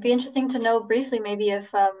you. It would be interesting to know briefly, maybe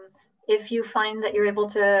if you find that you're able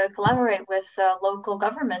to collaborate with local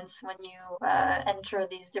governments when you enter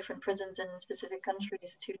these different prisons in specific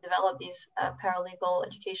countries to develop these paralegal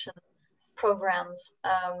education programs,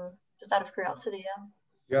 just out of curiosity, yeah.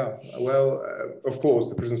 Yeah, well, of course,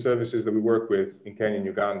 the prison services that we work with in Kenya and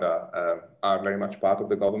Uganda are very much part of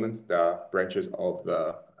the government. They are branches of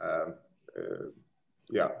the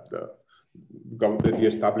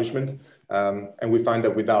establishment. And we find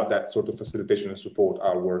that without that sort of facilitation and support,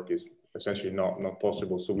 our work is essentially not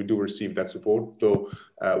possible. So we do receive that support, though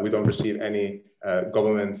we don't receive any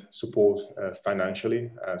government support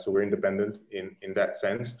financially. So we're independent in that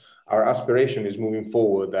sense. Our aspiration is moving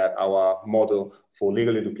forward that our model for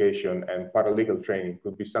legal education and paralegal training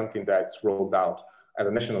could be something that's rolled out at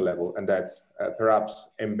a national level, and that's perhaps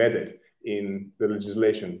embedded in the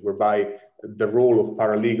legislation, whereby the role of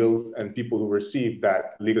paralegals and people who receive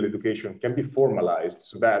that legal education can be formalized,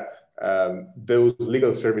 so that those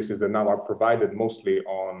legal services that now are provided mostly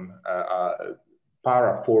on a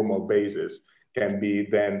para-formal basis can be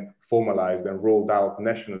then formalized and rolled out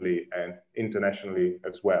nationally and internationally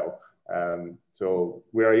as well. So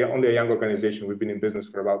we are only a young organization. We've been in business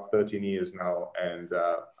for about 13 years now, and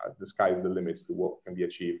the sky is the limit to what can be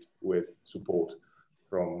achieved with support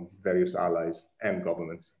from various allies and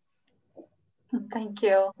governments. Thank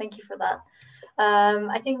you for that.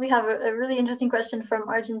 I think we have a really interesting question from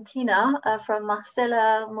Argentina, from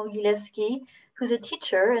Marcela Mogilewski, who's a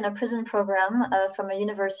teacher in a prison program from a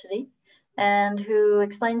university, and who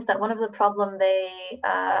explains that one of the problems they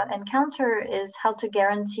encounter is how to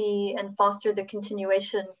guarantee and foster the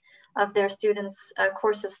continuation of their students'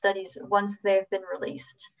 course of studies once they've been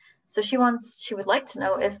released. So she would like to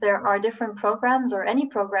know if there are different programs or any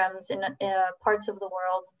programs in parts of the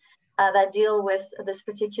world that deal with this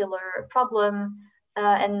particular problem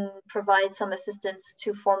and provide some assistance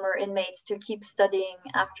to former inmates to keep studying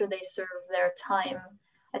after they serve their time.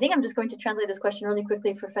 I think I'm just going to translate this question really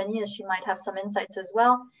quickly for Fanny, as she might have some insights as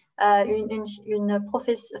well. une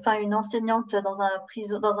enseignante dans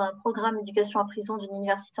un programme d'éducation à prison d'une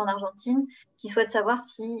université en Argentine qui souhaite savoir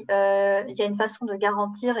si il y a une façon de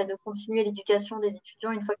garantir et de continuer l'éducation des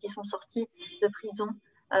étudiants une fois qu'ils sont sortis de prison,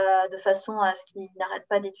 de façon à ce qu'ils n'arrêtent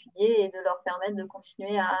pas d'étudier et de leur permettre de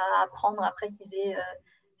continuer à apprendre après qu'ils aient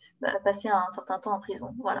passé un certain temps en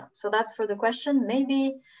prison. Voilà. So that's for the question.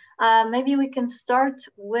 Maybe we can start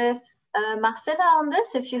with Marcela on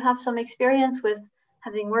this, if you have some experience with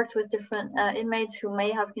having worked with different inmates who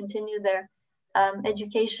may have continued their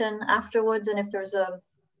education afterwards, and if there's a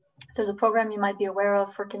program you might be aware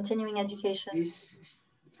of for continuing education.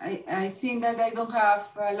 I think that I don't have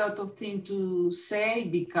a lot of things to say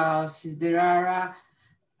because there are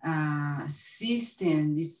a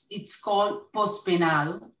system, it's called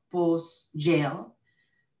post-penal, post-jail.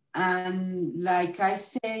 And like I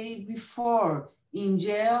said before, in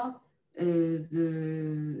jail,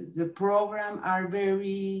 the program are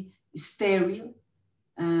very sterile.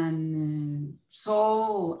 And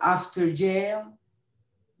so after jail,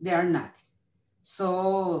 they are nothing.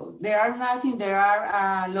 So there are nothing, there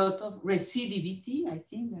are a lot of recidivity, I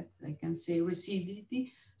think that I can say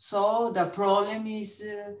recidivity. So the problem is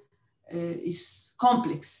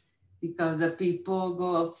complex because the people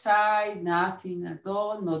go outside, nothing at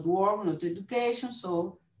all, not work, not education.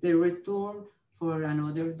 So they return for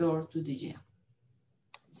another door to the jail.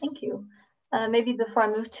 Thank you. Maybe before I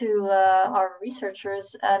move to our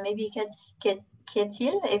researchers, maybe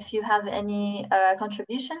Ketil, if you have any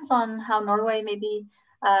contributions on how Norway maybe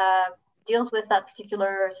deals with that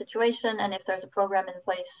particular situation, and if there's a program in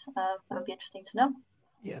place, that would be interesting to know.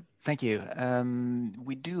 Yeah, thank you.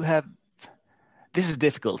 We do have, this is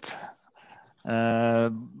difficult,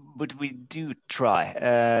 but we do try.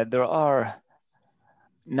 There are,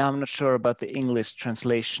 now I'm not sure about the English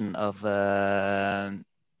translation of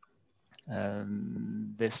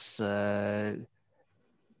this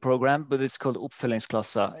program, but it's called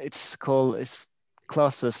oppfølgingsklasser. It's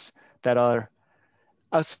classes that are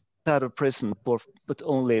outside of prison, but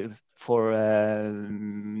only for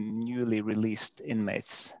newly released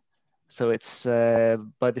inmates. So it's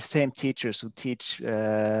by the same teachers who teach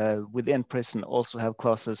within prison also have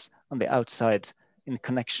classes on the outside in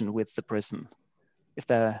connection with the prison.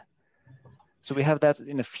 So we have that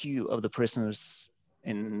in a few of the prisoners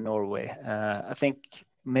in Norway. I think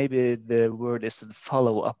maybe the word is the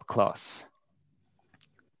follow-up class.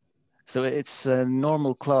 So it's a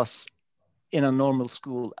normal class in a normal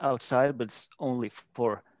school outside, but it's only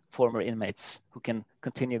for former inmates who can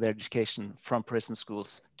continue their education from prison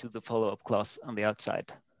schools to the follow-up class on the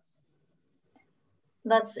outside.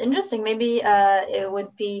 That's interesting. Maybe it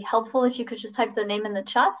would be helpful if you could just type the name in the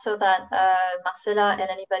chat so that Marcela and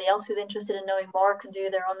anybody else who's interested in knowing more can do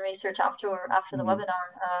their own research after the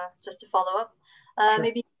webinar, just to follow up. Sure.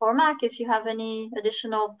 Maybe Cormac, if you have any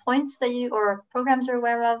additional points that or programs you're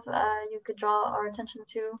aware of, you could draw our attention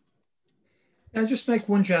to. I'll just make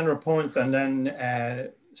one general point and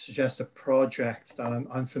then suggest a project that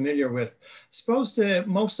I'm familiar with. I suppose the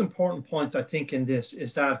most important point I think in this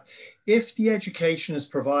is that if the education is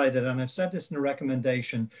provided, and I've said this in the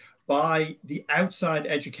recommendation, by the outside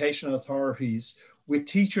education authorities with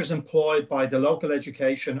teachers employed by the local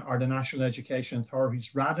education or the national education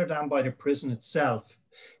authorities rather than by the prison itself,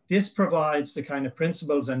 this provides the kind of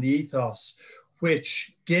principles and the ethos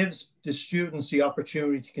which gives the students the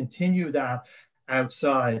opportunity to continue that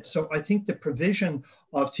outside. So I think the provision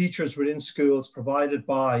of teachers within schools provided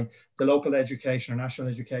by the local education or national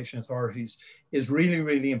education authorities is really,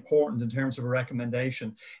 really important in terms of a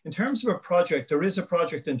recommendation. In terms of a project, there is a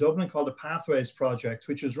project in Dublin called the Pathways Project,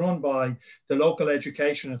 which is run by the local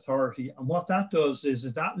education authority. And what that does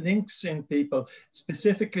is that links in people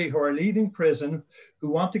specifically who are leaving prison, who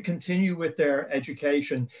want to continue with their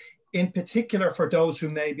education, in particular for those who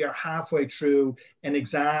maybe are halfway through an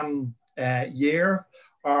exam year,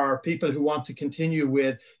 or people who want to continue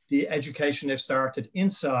with the education they've started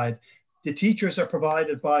inside. The teachers are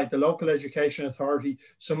provided by the local education authority.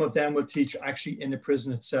 Some of them will teach actually in the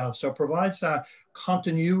prison itself. So it provides that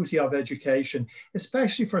continuity of education,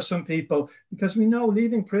 especially for some people, because we know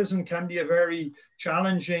leaving prison can be a very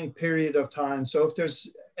challenging period of time. So if there's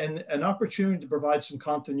an opportunity to provide some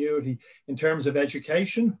continuity in terms of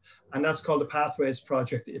education, and that's called the Pathways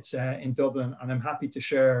Project. It's in Dublin, and I'm happy to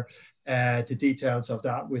share the details of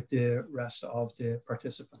that with the rest of the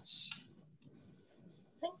participants.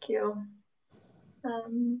 Thank you.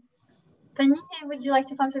 Penny, would you like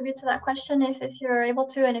to contribute to that question if you're able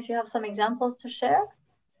to, and if you have some examples to share?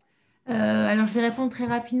 Alors, je vais répondre très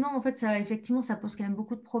rapidement. En fait, ça, effectivement, ça pose quand même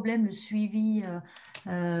beaucoup de problèmes, le suivi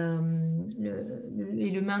et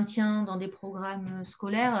le maintien dans des programmes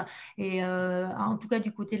scolaires. Et en tout cas,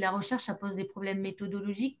 du côté de la recherche, ça pose des problèmes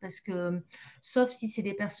méthodologiques parce que, sauf si c'est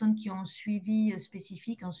des personnes qui ont un suivi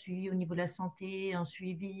spécifique, un suivi au niveau de la santé, un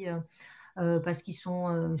suivi parce qu'ils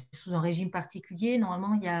sont sous un régime particulier.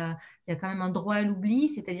 Normalement, il y a quand même un droit à l'oubli,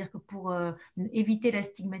 c'est-à-dire que pour éviter la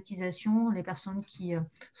stigmatisation, les personnes qui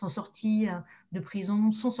sont sorties de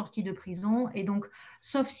prison sont sorties de prison. Et donc,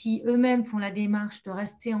 sauf si eux-mêmes font la démarche de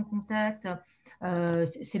rester en contact,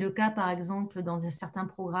 c'est le cas, par exemple, dans certains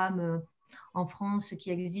programmes en France qui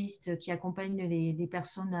existent, qui accompagnent les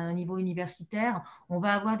personnes à un niveau universitaire. On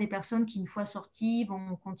va avoir des personnes qui, une fois sorties,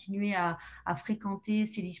 vont continuer à fréquenter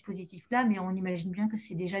ces dispositifs-là, mais on imagine bien que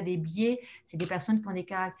c'est déjà des biais, c'est des personnes qui ont des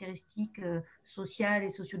caractéristiques sociales et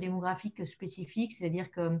sociodémographiques spécifiques, c'est-à-dire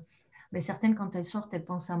que mais certaines, quand elles sortent, elles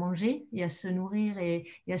pensent à manger et à se nourrir et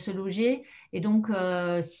à se loger. Et donc,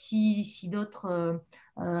 si d'autres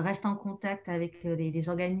restent en contact avec les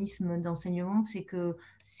organismes d'enseignement, c'est que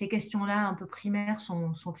ces questions-là un peu primaires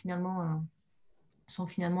sont finalement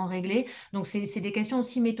réglées. Donc, c'est des questions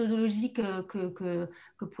aussi méthodologiques que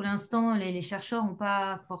pour l'instant, les chercheurs n'ont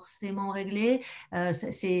pas forcément réglées.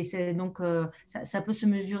 Donc, ça peut se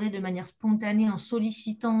mesurer de manière spontanée en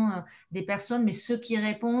sollicitant des personnes, mais ceux qui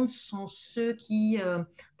répondent sont ceux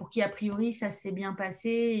pour qui, a priori, ça s'est bien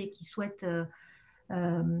passé et qui souhaitent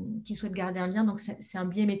garder un lien. Donc, c'est un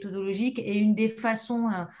biais méthodologique. Et une des façons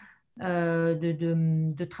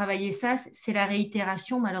de travailler ça, c'est la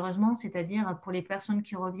réitération, malheureusement, c'est-à-dire pour les personnes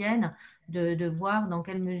qui reviennent, de voir dans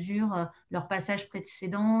quelle mesure leur passage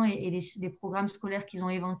précédent et les programmes scolaires qu'ils ont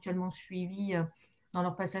éventuellement suivis dans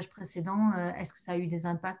leur passage précédent, est-ce que ça a eu des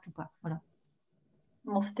impacts ou pas. Voilà.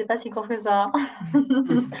 Bon, c'était pas si court que ça.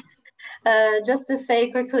 Just to say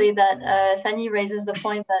quickly that Fanny raises the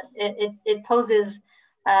point that it poses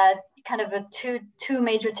kind of two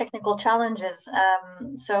major technical challenges.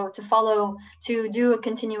 So to do a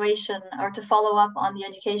continuation or to follow up on the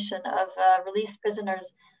education of released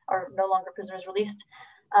prisoners or no longer prisoners released,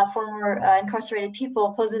 former incarcerated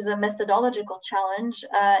people poses a methodological challenge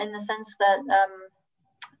in the sense that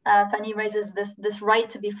Fanny raises this right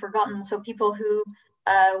to be forgotten. So people who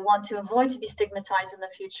want to avoid to be stigmatized in the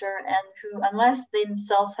future and who, unless they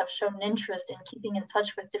themselves have shown an interest in keeping in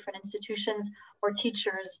touch with different institutions or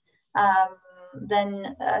teachers,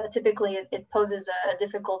 then typically it poses a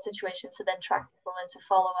difficult situation to then track people and to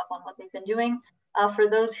follow up on what they've been doing. For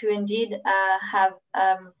those who indeed have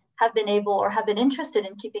been able or have been interested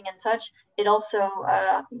in keeping in touch, it also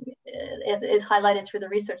is highlighted through the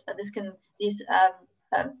research that these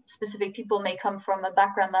specific people may come from a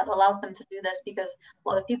background that allows them to do this, because a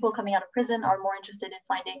lot of people coming out of prison are more interested in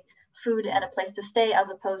finding food and a place to stay as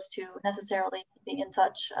opposed to necessarily being in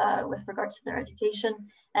touch with regards to their education.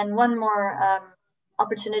 And one more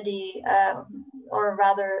opportunity, or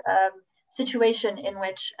rather situation in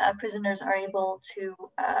which prisoners are able to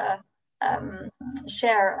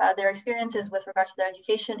share their experiences with regards to their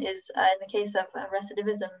education is in the case of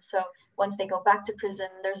recidivism. So once they go back to prison,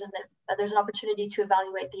 there's an opportunity to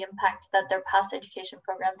evaluate the impact that their past education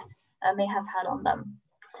programs may have had on them.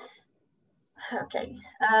 Okay,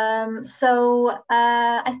 so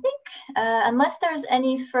I think unless there's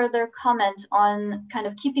any further comment on kind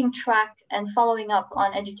of keeping track and following up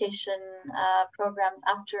on education programs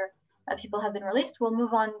after people have been released, we'll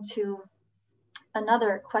move on to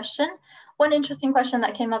another question. One interesting question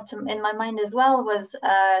that came up in my mind as well was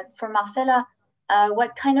for Marcela,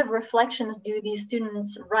 what kind of reflections do these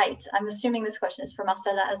students write? I'm assuming this question is for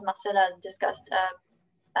Marcela, as Marcela discussed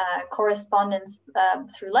correspondence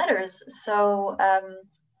through letters. So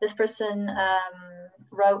this person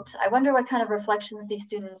wrote, I wonder what kind of reflections these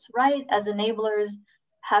students write as enablers.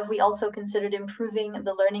 Have we also considered improving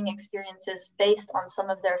the learning experiences based on some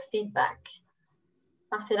of their feedback?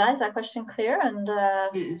 Marcela, is that question clear? And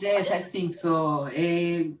yes, I think so.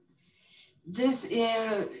 Just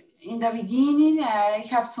in the beginning, I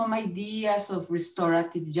have some ideas of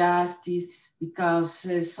restorative justice,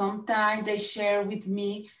 because sometimes they share with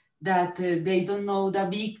me that they don't know the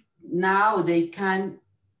victim. Now they can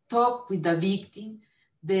talk with the victim.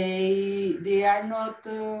 They are not,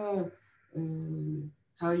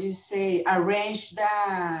 how you say, arrange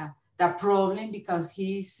the problem because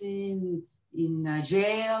he's in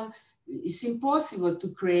jail. It's impossible to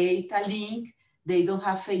create a link. They don't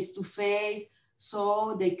have face-to-face,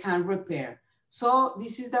 so they can't repair. So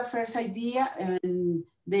this is the first idea, and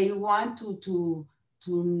they want to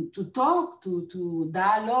talk, to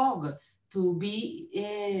dialogue, to be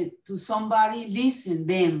to somebody listen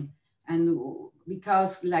them, and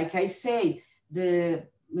because like I say, the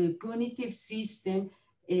punitive system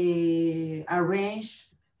arrange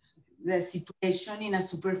the situation in a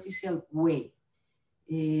superficial way.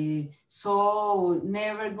 So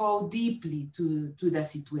never go deeply to the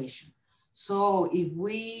situation. So if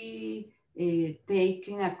we take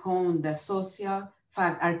in account the social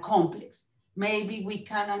facts are complex, maybe we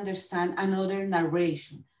can understand another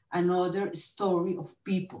narration, another story of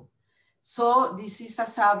people. So this is a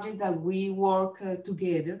subject that we work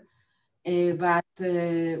together, but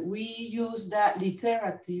we use the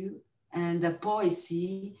literature and the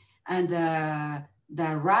poesy and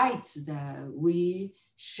the rights that we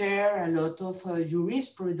share a lot of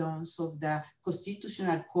jurisprudence of the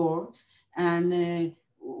Constitutional Court, and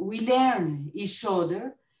we learn each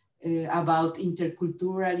other about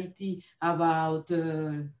interculturality, about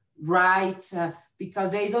rights,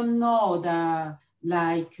 because they don't know the,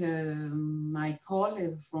 like my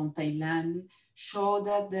colleague from Thailand showed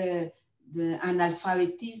that the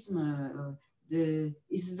analphabetism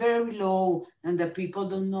is very low, and the people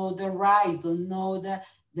don't know the right, don't know the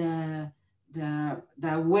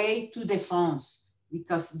way to defense,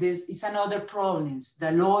 because this is another problem.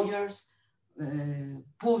 The lawyers,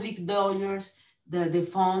 public lawyers, the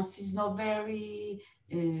defense is not very,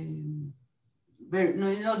 no,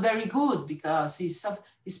 it's not very good, because it's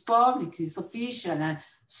public, it's official, and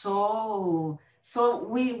so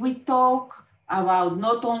we talk about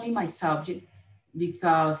not only my subject,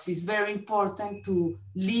 because it's very important to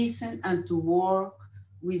listen and to work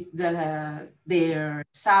with their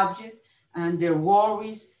subject and their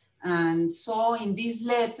worries. And so in this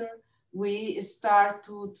letter, we start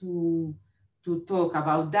to talk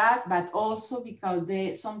about that, but also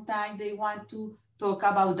because sometimes they want to talk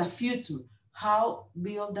about the future, how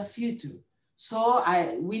build the future. So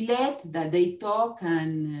we let that they talk,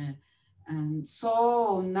 and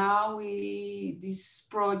so now this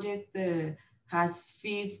project has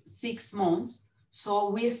 6 months.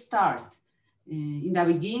 So we start. In the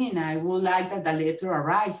beginning, I would like that the letter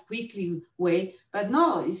arrive quickly but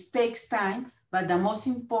no, it takes time. But the most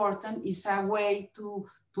important is a way to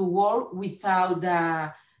work without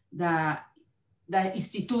the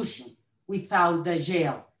institution, without the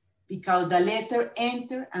jail, because the letter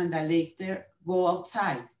enter and the letter go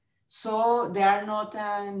outside. So they are not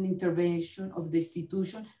an intervention of the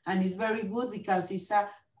institution, and it's very good because it's a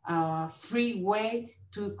free way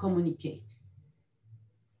to communicate.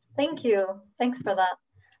 Thank you. Thanks for that.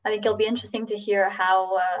 I think it'll be interesting to hear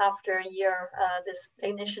how after a year this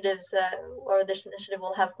initiative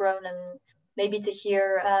will have grown, and maybe to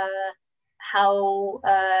hear how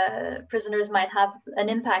prisoners might have an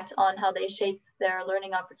impact on how they shape their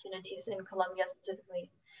learning opportunities in Colombia specifically.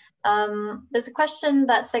 There's a question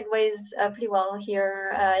that segues pretty well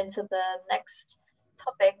here into the next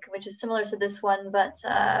topic, which is similar to this one, but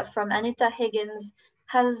from Anita Higgins.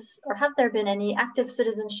 Have there been any active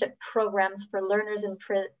citizenship programs for learners in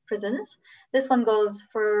prisons? This one goes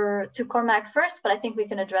to Cormac first, but I think we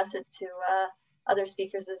can address it to other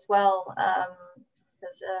speakers as well,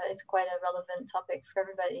 because it's quite a relevant topic for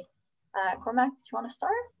everybody. Cormac, do you want to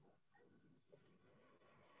start?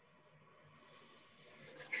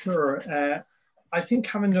 Sure. I think,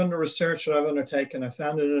 having done the research that I've undertaken, I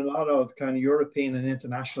found that in a lot of kind of European and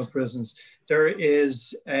international prisons, there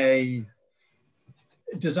is a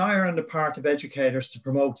desire on the part of educators to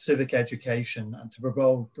promote civic education and to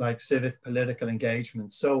promote like civic political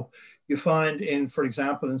engagement. So you find for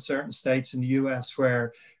example, in certain states in the US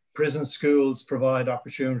where prison schools provide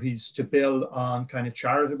opportunities to build on kind of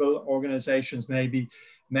charitable organizations, maybe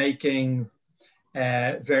making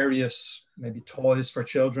various maybe toys for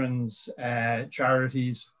children's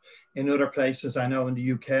charities. In other places, I know in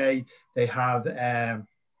the UK, they have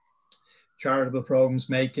charitable programs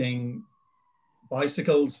making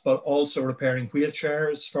bicycles, but also repairing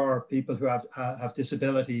wheelchairs for people who have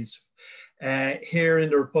disabilities. Here in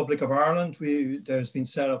the Republic of Ireland, there's been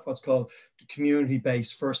set up what's called the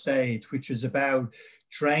community-based first aid, which is about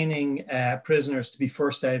training prisoners to be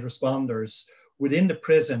first aid responders within the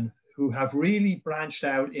prison, who have really branched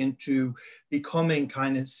out into becoming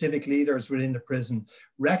kind of civic leaders within the prison,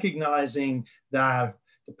 recognizing that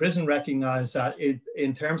the prison recognized that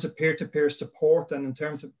in terms of peer-to-peer support and in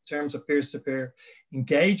terms of peer-to-peer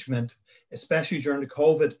engagement, especially during the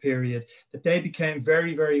COVID period, that they became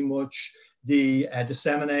very, very much the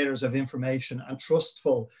disseminators of information and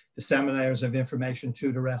trustful disseminators of information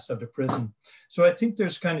to the rest of the prison. So I think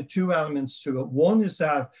there's kind of two elements to it. One is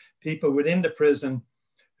that people within the prison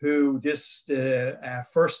who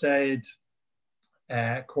first aid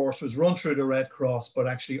course was run through the Red Cross, but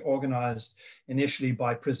actually organized initially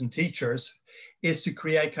by prison teachers, is to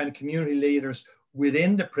create kind of community leaders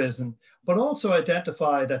within the prison, but also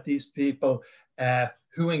identify that these people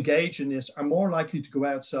who engage in this are more likely to go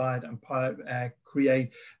outside and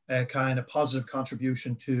create a kind of positive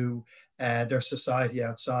contribution to their society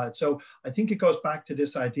outside. So I think it goes back to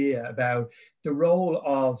this idea about the role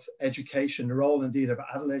of education, the role indeed of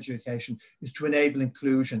adult education is to enable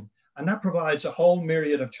inclusion. And that provides a whole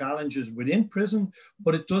myriad of challenges within prison,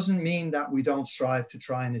 but it doesn't mean that we don't strive to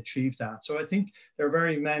try and achieve that. So I think there are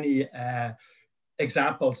very many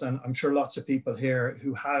examples, and I'm sure lots of people here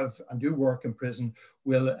who have and do work in prison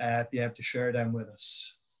will be able to share them with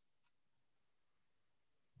us.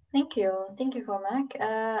 Thank you, Cormac.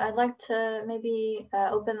 I'd like to maybe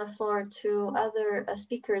open the floor to other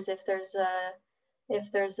speakers if there's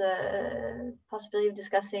a possibility of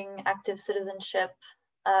discussing active citizenship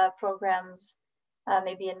programs,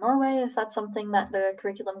 maybe in Norway, if that's something that the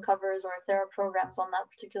curriculum covers, or if there are programs on that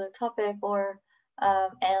particular topic, or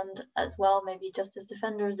and as well, maybe Justice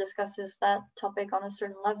Defenders discusses that topic on a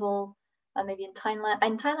certain level. Maybe in Thailand.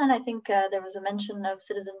 In Thailand, I think there was a mention of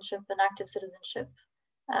citizenship and active citizenship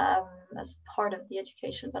as part of the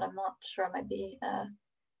education, but I'm not sure. I might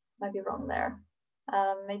be wrong there.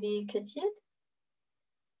 Maybe Katie?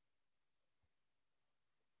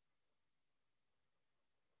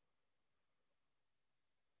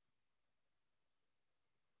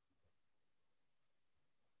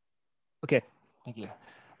 Okay, thank you.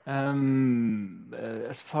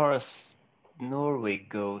 As far as Norway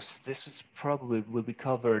goes, this will be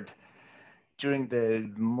covered during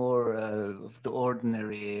the more of the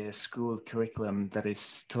ordinary school curriculum that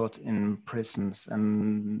is taught in prisons.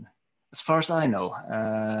 And as far as I know,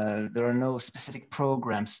 there are no specific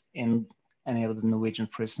programs in any of the Norwegian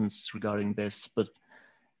prisons regarding this, but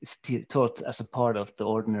it's taught as a part of the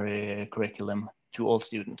ordinary curriculum to all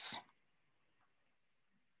students.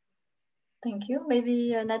 Thank you.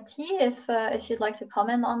 Maybe Nati, if you'd like to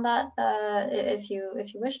comment on that, if you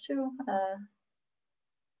wish to.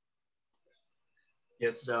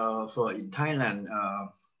 Yes, for in Thailand,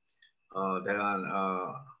 there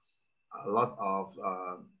are a lot of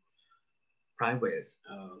private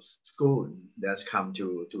schools that come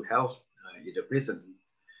to help in the prison,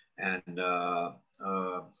 and the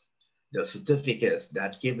certificates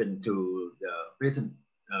that given to the prisoner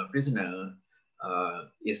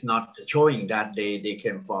is not showing that they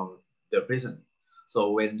came from the prison. So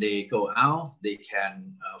when they go out, they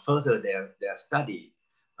can further their study,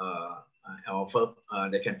 or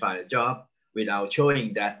they can find a job without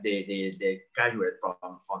showing that they graduate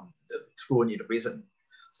from the school in the prison.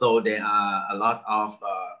 So there are a lot of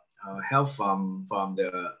help from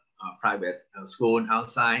the private school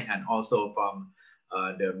outside, and also from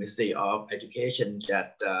the Ministry of Education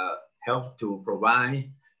that help to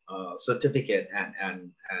provide certificate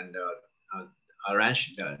and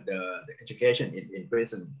arrange the education in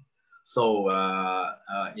prison. So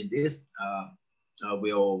in this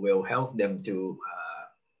will help them to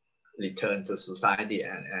return to society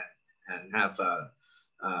and have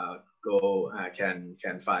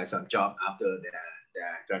can find some job after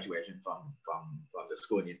their graduation from the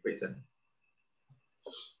school in prison.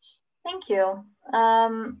 Thank you.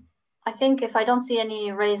 I think if I don't see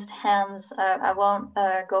any raised hands, I won't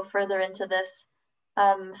go further into this.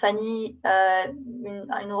 Fanny,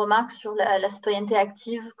 une remarque sur la citoyenneté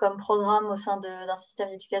active comme programme au sein d'un système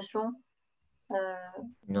d'éducation?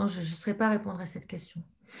 Non, je ne saurais pas répondre à cette question.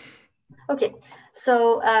 Okay,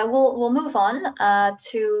 so we'll move on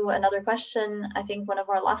to another question. I think one of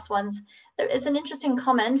our last ones. There is an interesting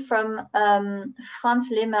comment from Frans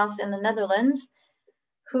Lemers in the Netherlands,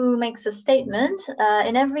 who makes a statement.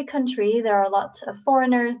 In every country, there are a lot of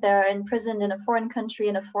foreigners. They're imprisoned in a foreign country,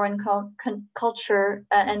 in a foreign culture,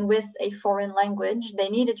 and with a foreign language. They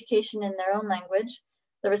need education in their own language.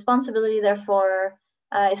 The responsibility, therefore,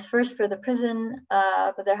 is first for the prison,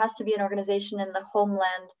 but there has to be an organization in the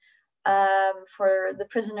homeland for the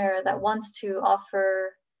prisoner that wants to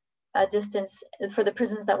offer for the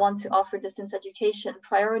prisons that want to offer distance education.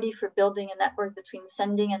 Priority for building a network between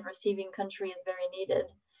sending and receiving country is very needed.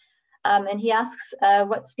 And he asks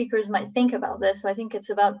what speakers might think about this. So I think it's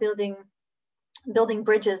about building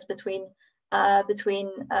bridges between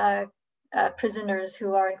prisoners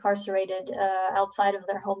who are incarcerated outside of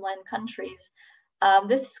their homeland countries.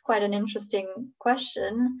 This is quite an interesting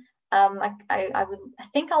question. I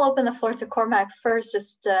think I'll open the floor to Cormac first,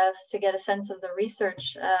 just to get a sense of the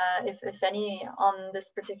research, if any, on this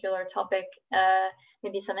particular topic,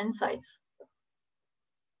 maybe some insights.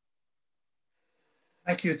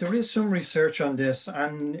 Thank you. There is some research on this,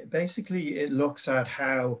 and basically it looks at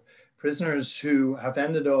how prisoners who have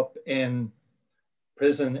ended up in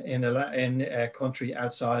prison in a country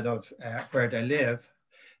outside of where they live,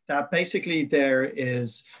 that basically there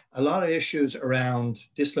is a lot of issues around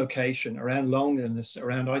dislocation, around loneliness,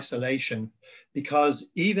 around isolation,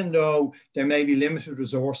 because even though there may be limited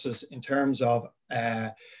resources in terms of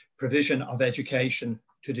provision of education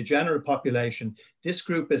to the general population, this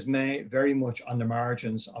group is very much on the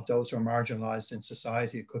margins of those who are marginalized in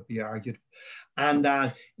society, it could be argued. And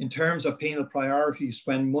that in terms of penal priorities,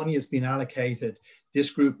 when money has been allocated,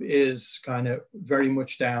 this group is kind of very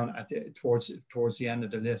much down at towards the end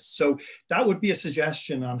of the list. So that would be a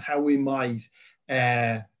suggestion on how we might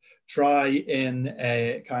try in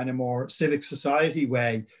a kind of more civic society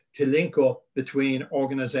way to link up between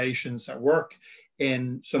organizations that work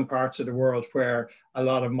in some parts of the world where a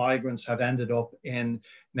lot of migrants have ended up in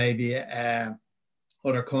maybe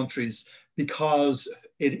other countries, because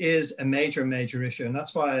it is a major, major issue. And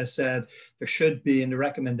that's why I said there should be, in the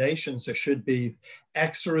recommendations, there should be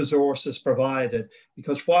extra resources provided,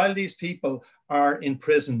 because while these people are in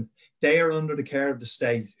prison, they are under the care of the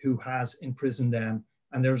state who has imprisoned them.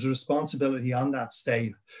 And there's a responsibility on that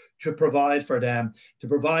state to provide for them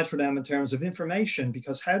in terms of information,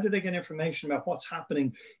 because how do they get information about what's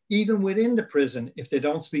happening even within the prison if they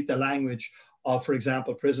don't speak the language of, for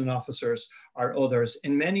example, prison officers or others?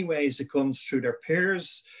 In many ways, it comes through their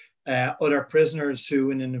peers, other prisoners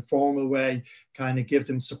who in an informal way kind of give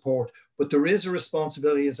them support. But there is a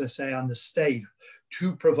responsibility, as I say, on the state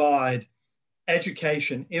to provide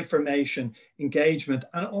education, information, engagement,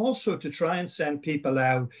 and also to try and send people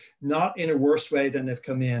out, not in a worse way than they've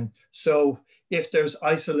come in. So if there's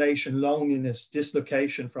isolation, loneliness,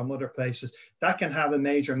 dislocation from other places, that can have a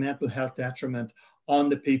major mental health detriment on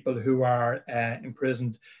the people who are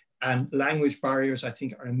imprisoned. And language barriers, I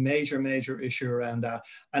think, are a major, major issue around that.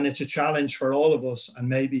 And it's a challenge for all of us. And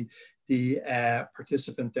maybe the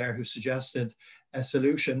participant there who suggested a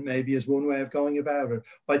solution maybe is one way of going about it.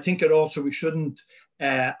 But I think it also, we shouldn't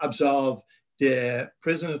absolve the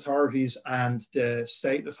prison authorities and the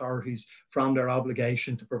state authorities from their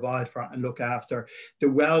obligation to provide for and look after the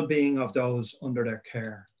well-being of those under their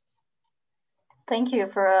care. Thank you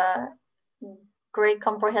for a great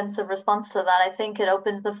comprehensive response to that. I think it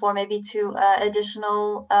opens the floor maybe to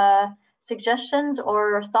additional suggestions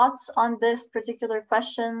or thoughts on this particular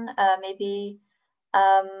question. Maybe,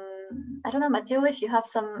 I don't know, Matteo, if you have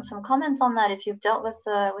some comments on that, if you've dealt with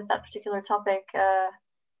that particular topic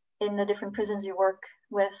in the different prisons you work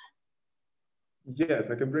with.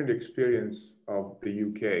 Yes, I can bring the experience of the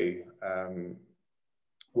UK,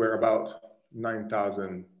 where about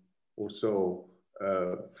 9,000 or so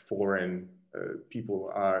foreign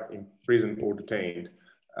people are imprisoned or detained,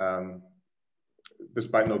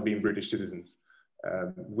 despite not being British citizens.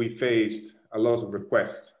 We faced a lot of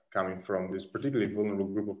requests coming from this particularly vulnerable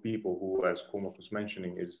group of people who, as Cormac was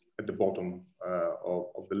mentioning, is at the bottom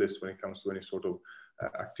of the list when it comes to any sort of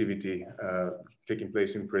activity taking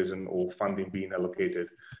place in prison or funding being allocated.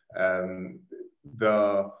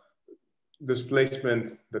 The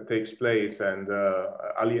displacement that takes place and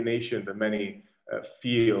alienation that many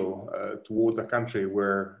feel towards a country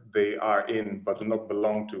where they are in but do not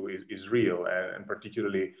belong to is real and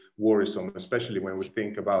particularly worrisome, especially when we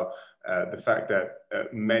think about the fact that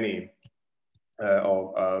many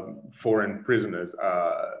of foreign prisoners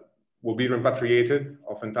will be repatriated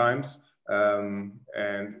oftentimes,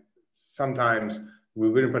 and sometimes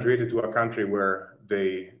will be repatriated to a country where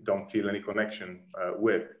they don't feel any connection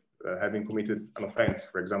with. Having committed an offense,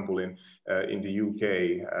 for example, in the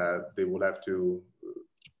UK, they will have to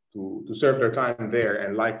serve their time there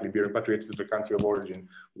and likely be repatriated to the country of origin,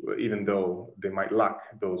 even though they might lack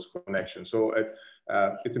those connections. So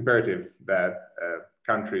it's imperative that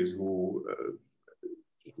countries who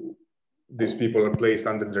these people are placed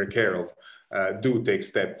under their care of do take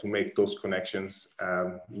steps to make those connections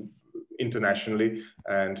internationally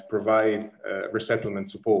and provide resettlement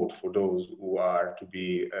support for those who are to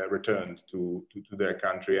be returned to their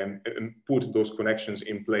country and put those connections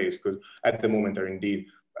in place, because at the moment are indeed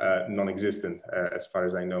non-existent as far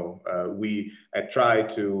as I know. We try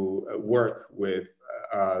to work with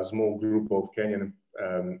a small group of Kenyan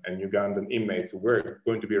and Ugandan inmates who were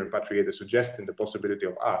going to be repatriated, suggesting the possibility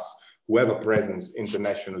of us, who have a presence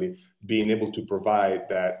internationally, being able to provide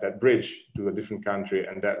that bridge to a different country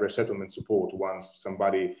and that resettlement support once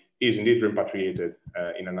somebody is indeed repatriated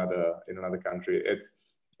in another country. It's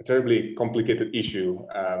a terribly complicated issue,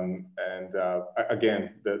 and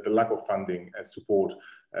again, the lack of funding and support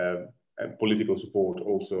and political support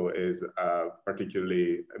also is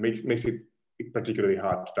makes it particularly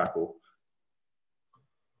hard to tackle.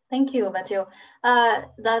 Thank you, Mathieu.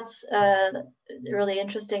 That's really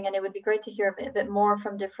interesting, and it would be great to hear a bit more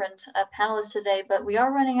from different panelists today, but we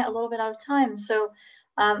are running a little bit out of time. So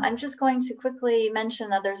I'm just going to quickly mention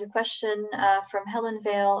that there's a question from Helen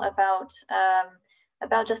Vale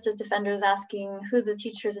about justice defenders, asking who the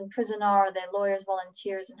teachers in prison are they lawyers,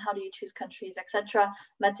 volunteers, and how do you choose countries, etc.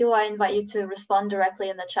 Mathieu, I invite you to respond directly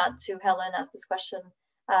in the chat to Helen, as this question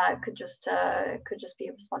could just be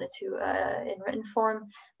responded to in written form.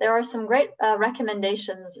 There are some great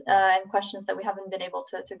recommendations and questions that we haven't been able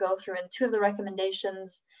to go through. And two of the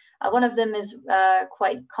recommendations, one of them is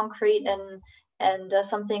quite concrete and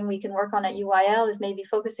something we can work on at UIL is maybe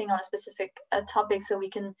focusing on a specific topic so we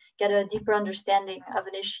can get a deeper understanding of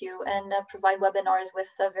an issue and provide webinars with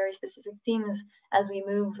very specific themes as we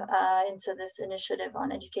move into this initiative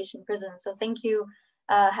on education prisons. So thank you,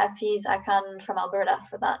 Hafiz Akan from Alberta,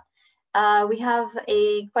 for that. We have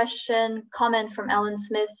a comment from Alan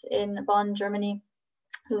Smith in Bonn, Germany,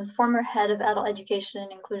 who's former head of adult education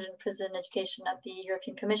and inclusion prison education at the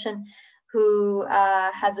European Commission, who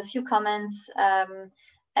has a few comments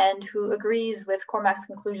and who agrees with Cormac's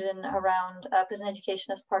conclusion around prison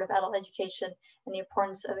education as part of adult education and the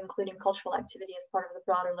importance of including cultural activity as part of the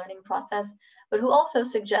broader learning process, but who also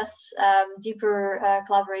suggests deeper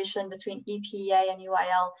collaboration between EPEA and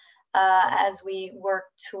UIL as we work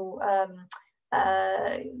to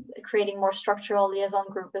creating more structural liaison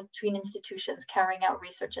group between institutions carrying out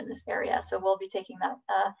research in this area. So we'll be taking that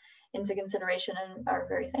into consideration and are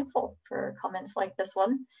very thankful for comments like this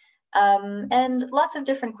one. And lots of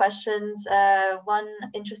different questions. One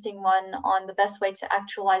interesting one on the best way to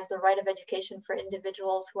actualize the right of education for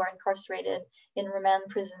individuals who are incarcerated in remand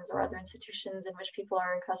prisons or other institutions in which people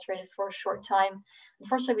are incarcerated for a short time.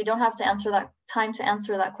 Unfortunately, we don't have to answer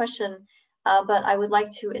that question, but I would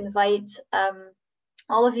like to invite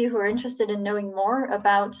all of you who are interested in knowing more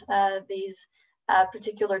about these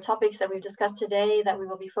particular topics that we've discussed today that we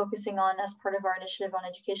will be focusing on as part of our initiative on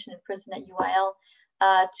education in prison at UIL,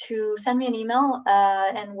 to send me an email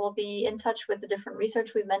and we'll be in touch with the different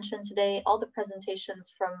research we've mentioned today. All the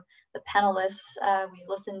presentations from the panelists we've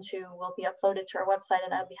listened to will be uploaded to our website,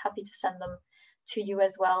 and I'll be happy to send them to you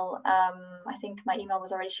as well. I think my email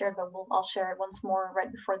was already shared, but I'll share it once more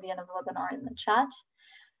right before the end of the webinar in the chat.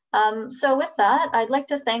 So with that, I'd like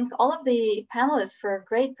to thank all of the panelists for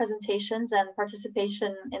great presentations and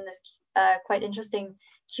participation in this quite interesting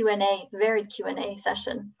Q&A, varied Q&A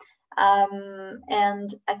session.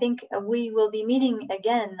 And I think we will be meeting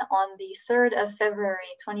again on the 3rd of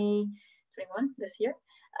February 2021 this year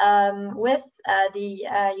with the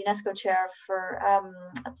UNESCO Chair for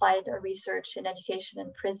Applied Research in Education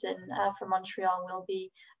in Prison from Montreal.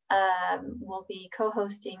 Will be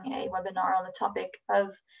co-hosting a webinar on the topic of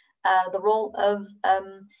the role of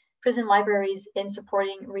prison libraries in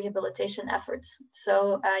supporting rehabilitation efforts.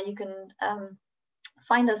 So you can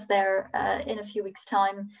find us there in a few weeks'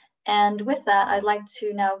 time. And with that, I'd like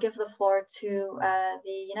to now give the floor to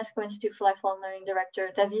the UNESCO Institute for Lifelong Learning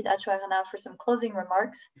Director, David Achuarana, for some closing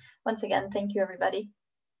remarks. Once again, thank you, everybody.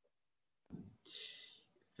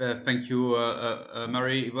 Thank you,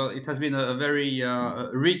 Marie. Well, it has been a very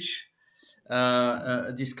rich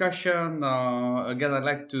discussion. Again, I'd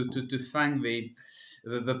like to thank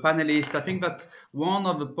the panelists. I think that one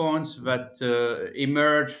of the points that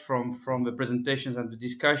emerged from the presentations and the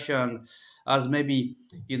discussion as maybe,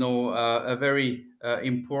 you know, a very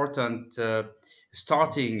important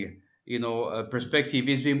starting, you know, perspective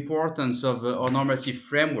is the importance of normative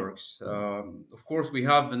frameworks. Of course, we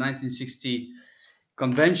have the 1960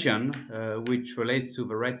 Convention, which relates to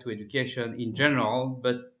the right to education in general,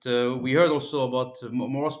 but we heard also about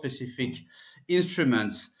more specific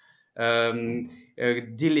instruments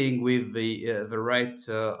dealing with the right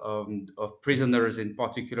of prisoners, in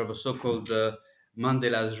particular the so-called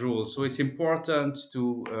Mandela's rule. So it's important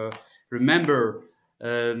to remember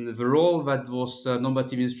the role that those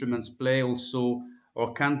normative instruments play also,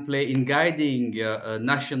 or can play, in guiding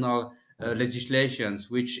national legislations,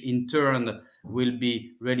 which in turn will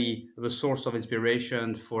be really the source of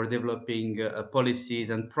inspiration for developing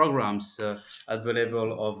policies and programs at the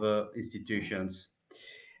level of institutions.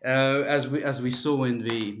 As we saw in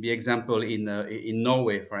the example in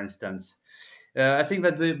Norway, for instance. I think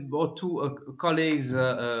that our two colleagues,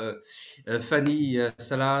 Fanny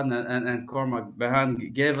Salan and Cormac Behan,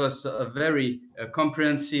 gave us a very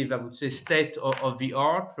comprehensive, I would say, state of the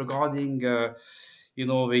art regarding you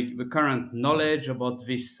know, the current knowledge about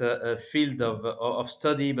this field of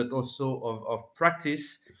study, but also of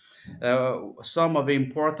practice. Some of the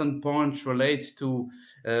important points relate to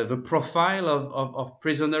the profile of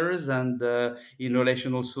prisoners and in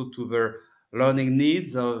relation also to their learning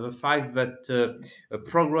needs, the fact that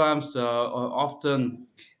programs are often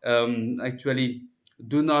actually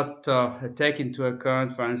do not take into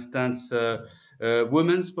account, for instance,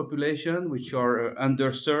 women's population, which are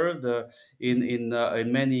underserved in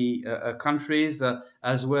many countries,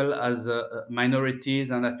 as well as minorities.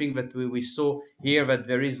 And I think that we saw here that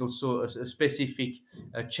there is also a specific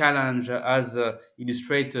challenge, as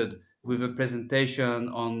illustrated with a presentation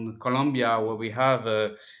on Colombia, where we have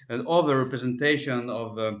an overrepresentation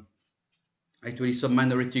of actually some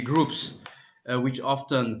minority groups, which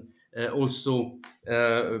often also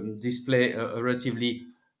display a relatively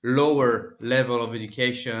lower level of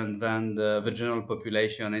education than the general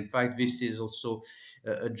population. In fact, this is also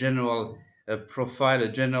a general profile, a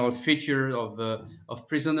general feature of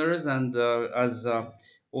prisoners, and as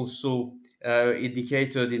also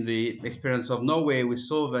indicated in the experience of Norway, we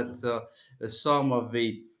saw that some of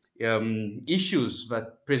the issues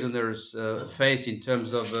that prisoners face in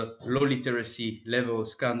terms of low literacy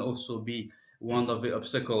levels can also be one of the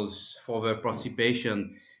obstacles for their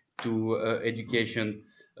participation to education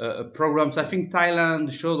programs. I think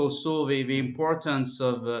Thailand showed also the importance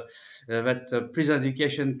of that prison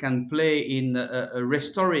education can play in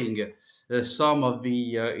restoring some of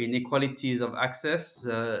the inequalities of access,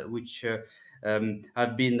 which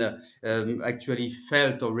have been actually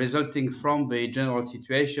felt or resulting from the general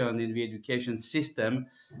situation in the education system,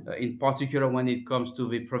 in particular when it comes to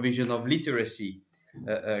the provision of literacy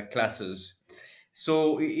classes.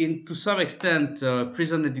 So, to some extent,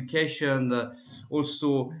 prison education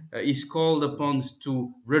also is called upon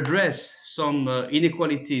to redress some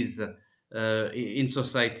inequalities in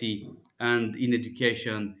society and in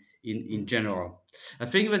education in general. I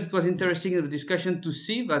think that it was interesting in the discussion to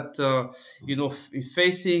see that,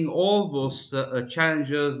 facing all those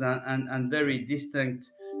challenges and very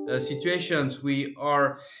distinct situations, we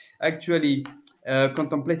are actually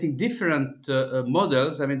contemplating different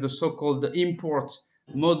models. I mean, the so-called import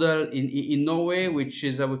model in Norway, which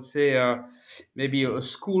is, I would say, maybe a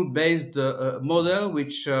school-based model,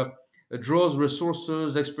 which draws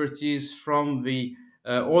resources, expertise from the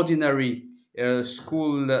ordinary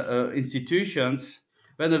school institutions,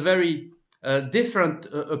 then a very different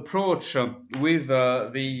approach with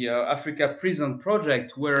the Africa Prison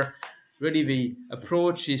Project, where really the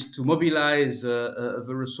approach is to mobilize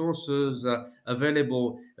the resources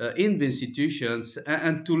available in the institutions,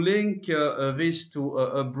 and to link this to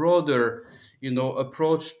a broader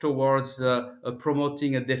approach towards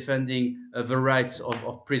promoting and defending the rights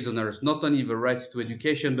of prisoners, not only the rights to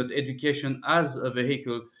education, but education as a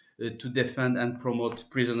vehicle to defend and promote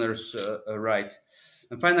prisoners' rights.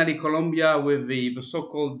 And finally, Colombia, with the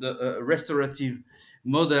so-called restorative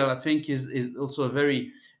model, I think is also a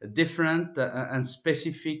very different and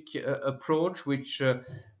specific approach, which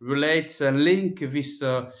relates and link this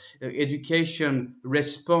education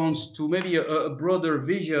response to maybe a broader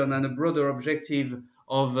vision and a broader objective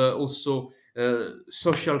of also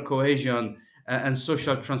social cohesion and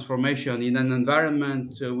social transformation in an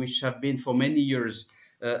environment which have been for many years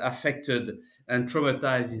affected and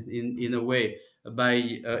traumatized in a way by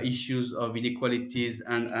issues of inequalities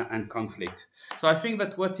and conflict. So I think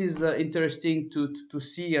that what is interesting to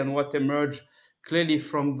see, and what emerged clearly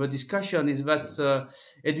from the discussion, is that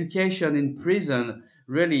education in prison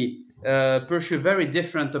really pursue very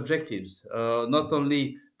different objectives, not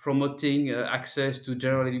only promoting access to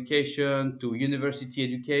general education, to university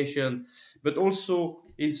education, but also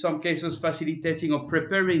in some cases facilitating or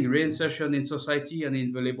preparing reinsertion in society and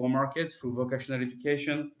in the labor market through vocational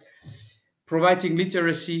education, providing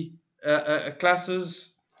literacy classes,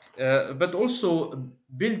 but also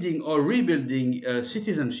building or rebuilding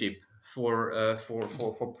citizenship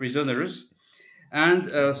for prisoners,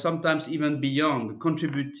 and sometimes even beyond,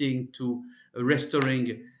 contributing to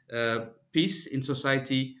restoring peace in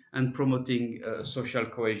society and promoting social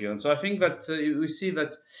cohesion. So I think that we see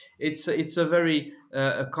that it's a very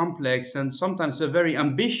complex and sometimes a very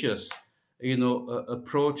ambitious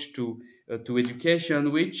approach to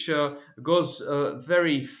education, which goes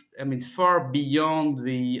very far beyond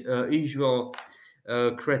the usual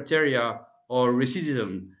criteria or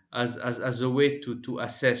recidivism as a way to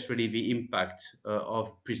assess really the impact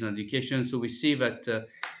of prison education. So we see that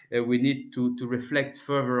we need to reflect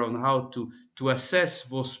further on how to assess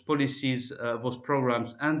those policies, those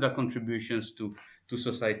programs, and their contributions to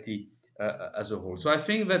society as a whole. So I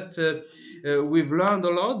think that we've learned a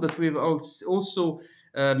lot, but we've also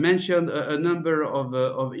mentioned a number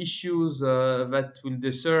of issues that will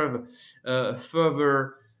deserve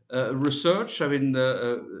further research. I mean,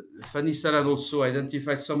 Fanny Salad also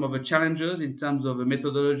identified some of the challenges in terms of the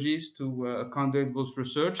methodologies to conduct those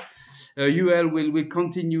research. UL will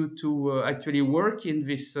continue to actually work in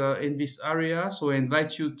this area. So I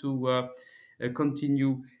invite you to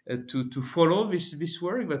continue to follow this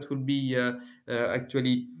work that will be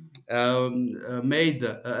actually made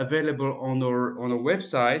available on our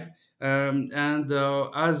website. And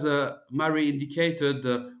as Mary indicated,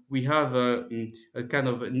 we have a kind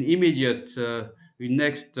of an immediate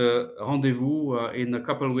next rendezvous in a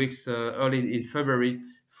couple of weeks, early in February,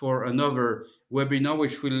 for another webinar,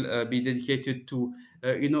 which will be dedicated to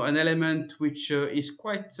an element which is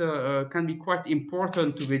quite can be quite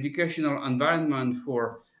important to the educational environment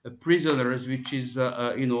for prisoners, which is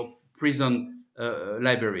prison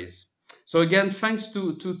libraries. So again, thanks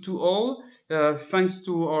to all, thanks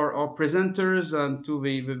to our presenters and to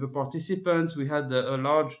the participants. We had a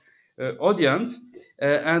large audience,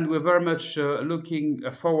 and we're very much looking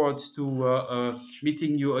forward to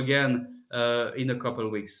meeting you again in a couple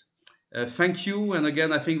of weeks. Thank you, and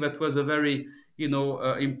again, I think that was a very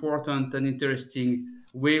important and interesting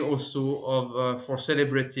way also of for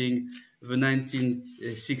celebrating the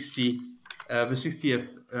 1960, the 60th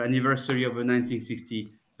anniversary of the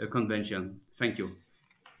 1960 convention. Thank you.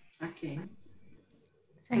 Okay.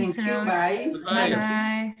 Thanks Thank you. a lot. Bye. Bye.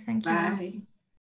 Bye. Thank you. Bye.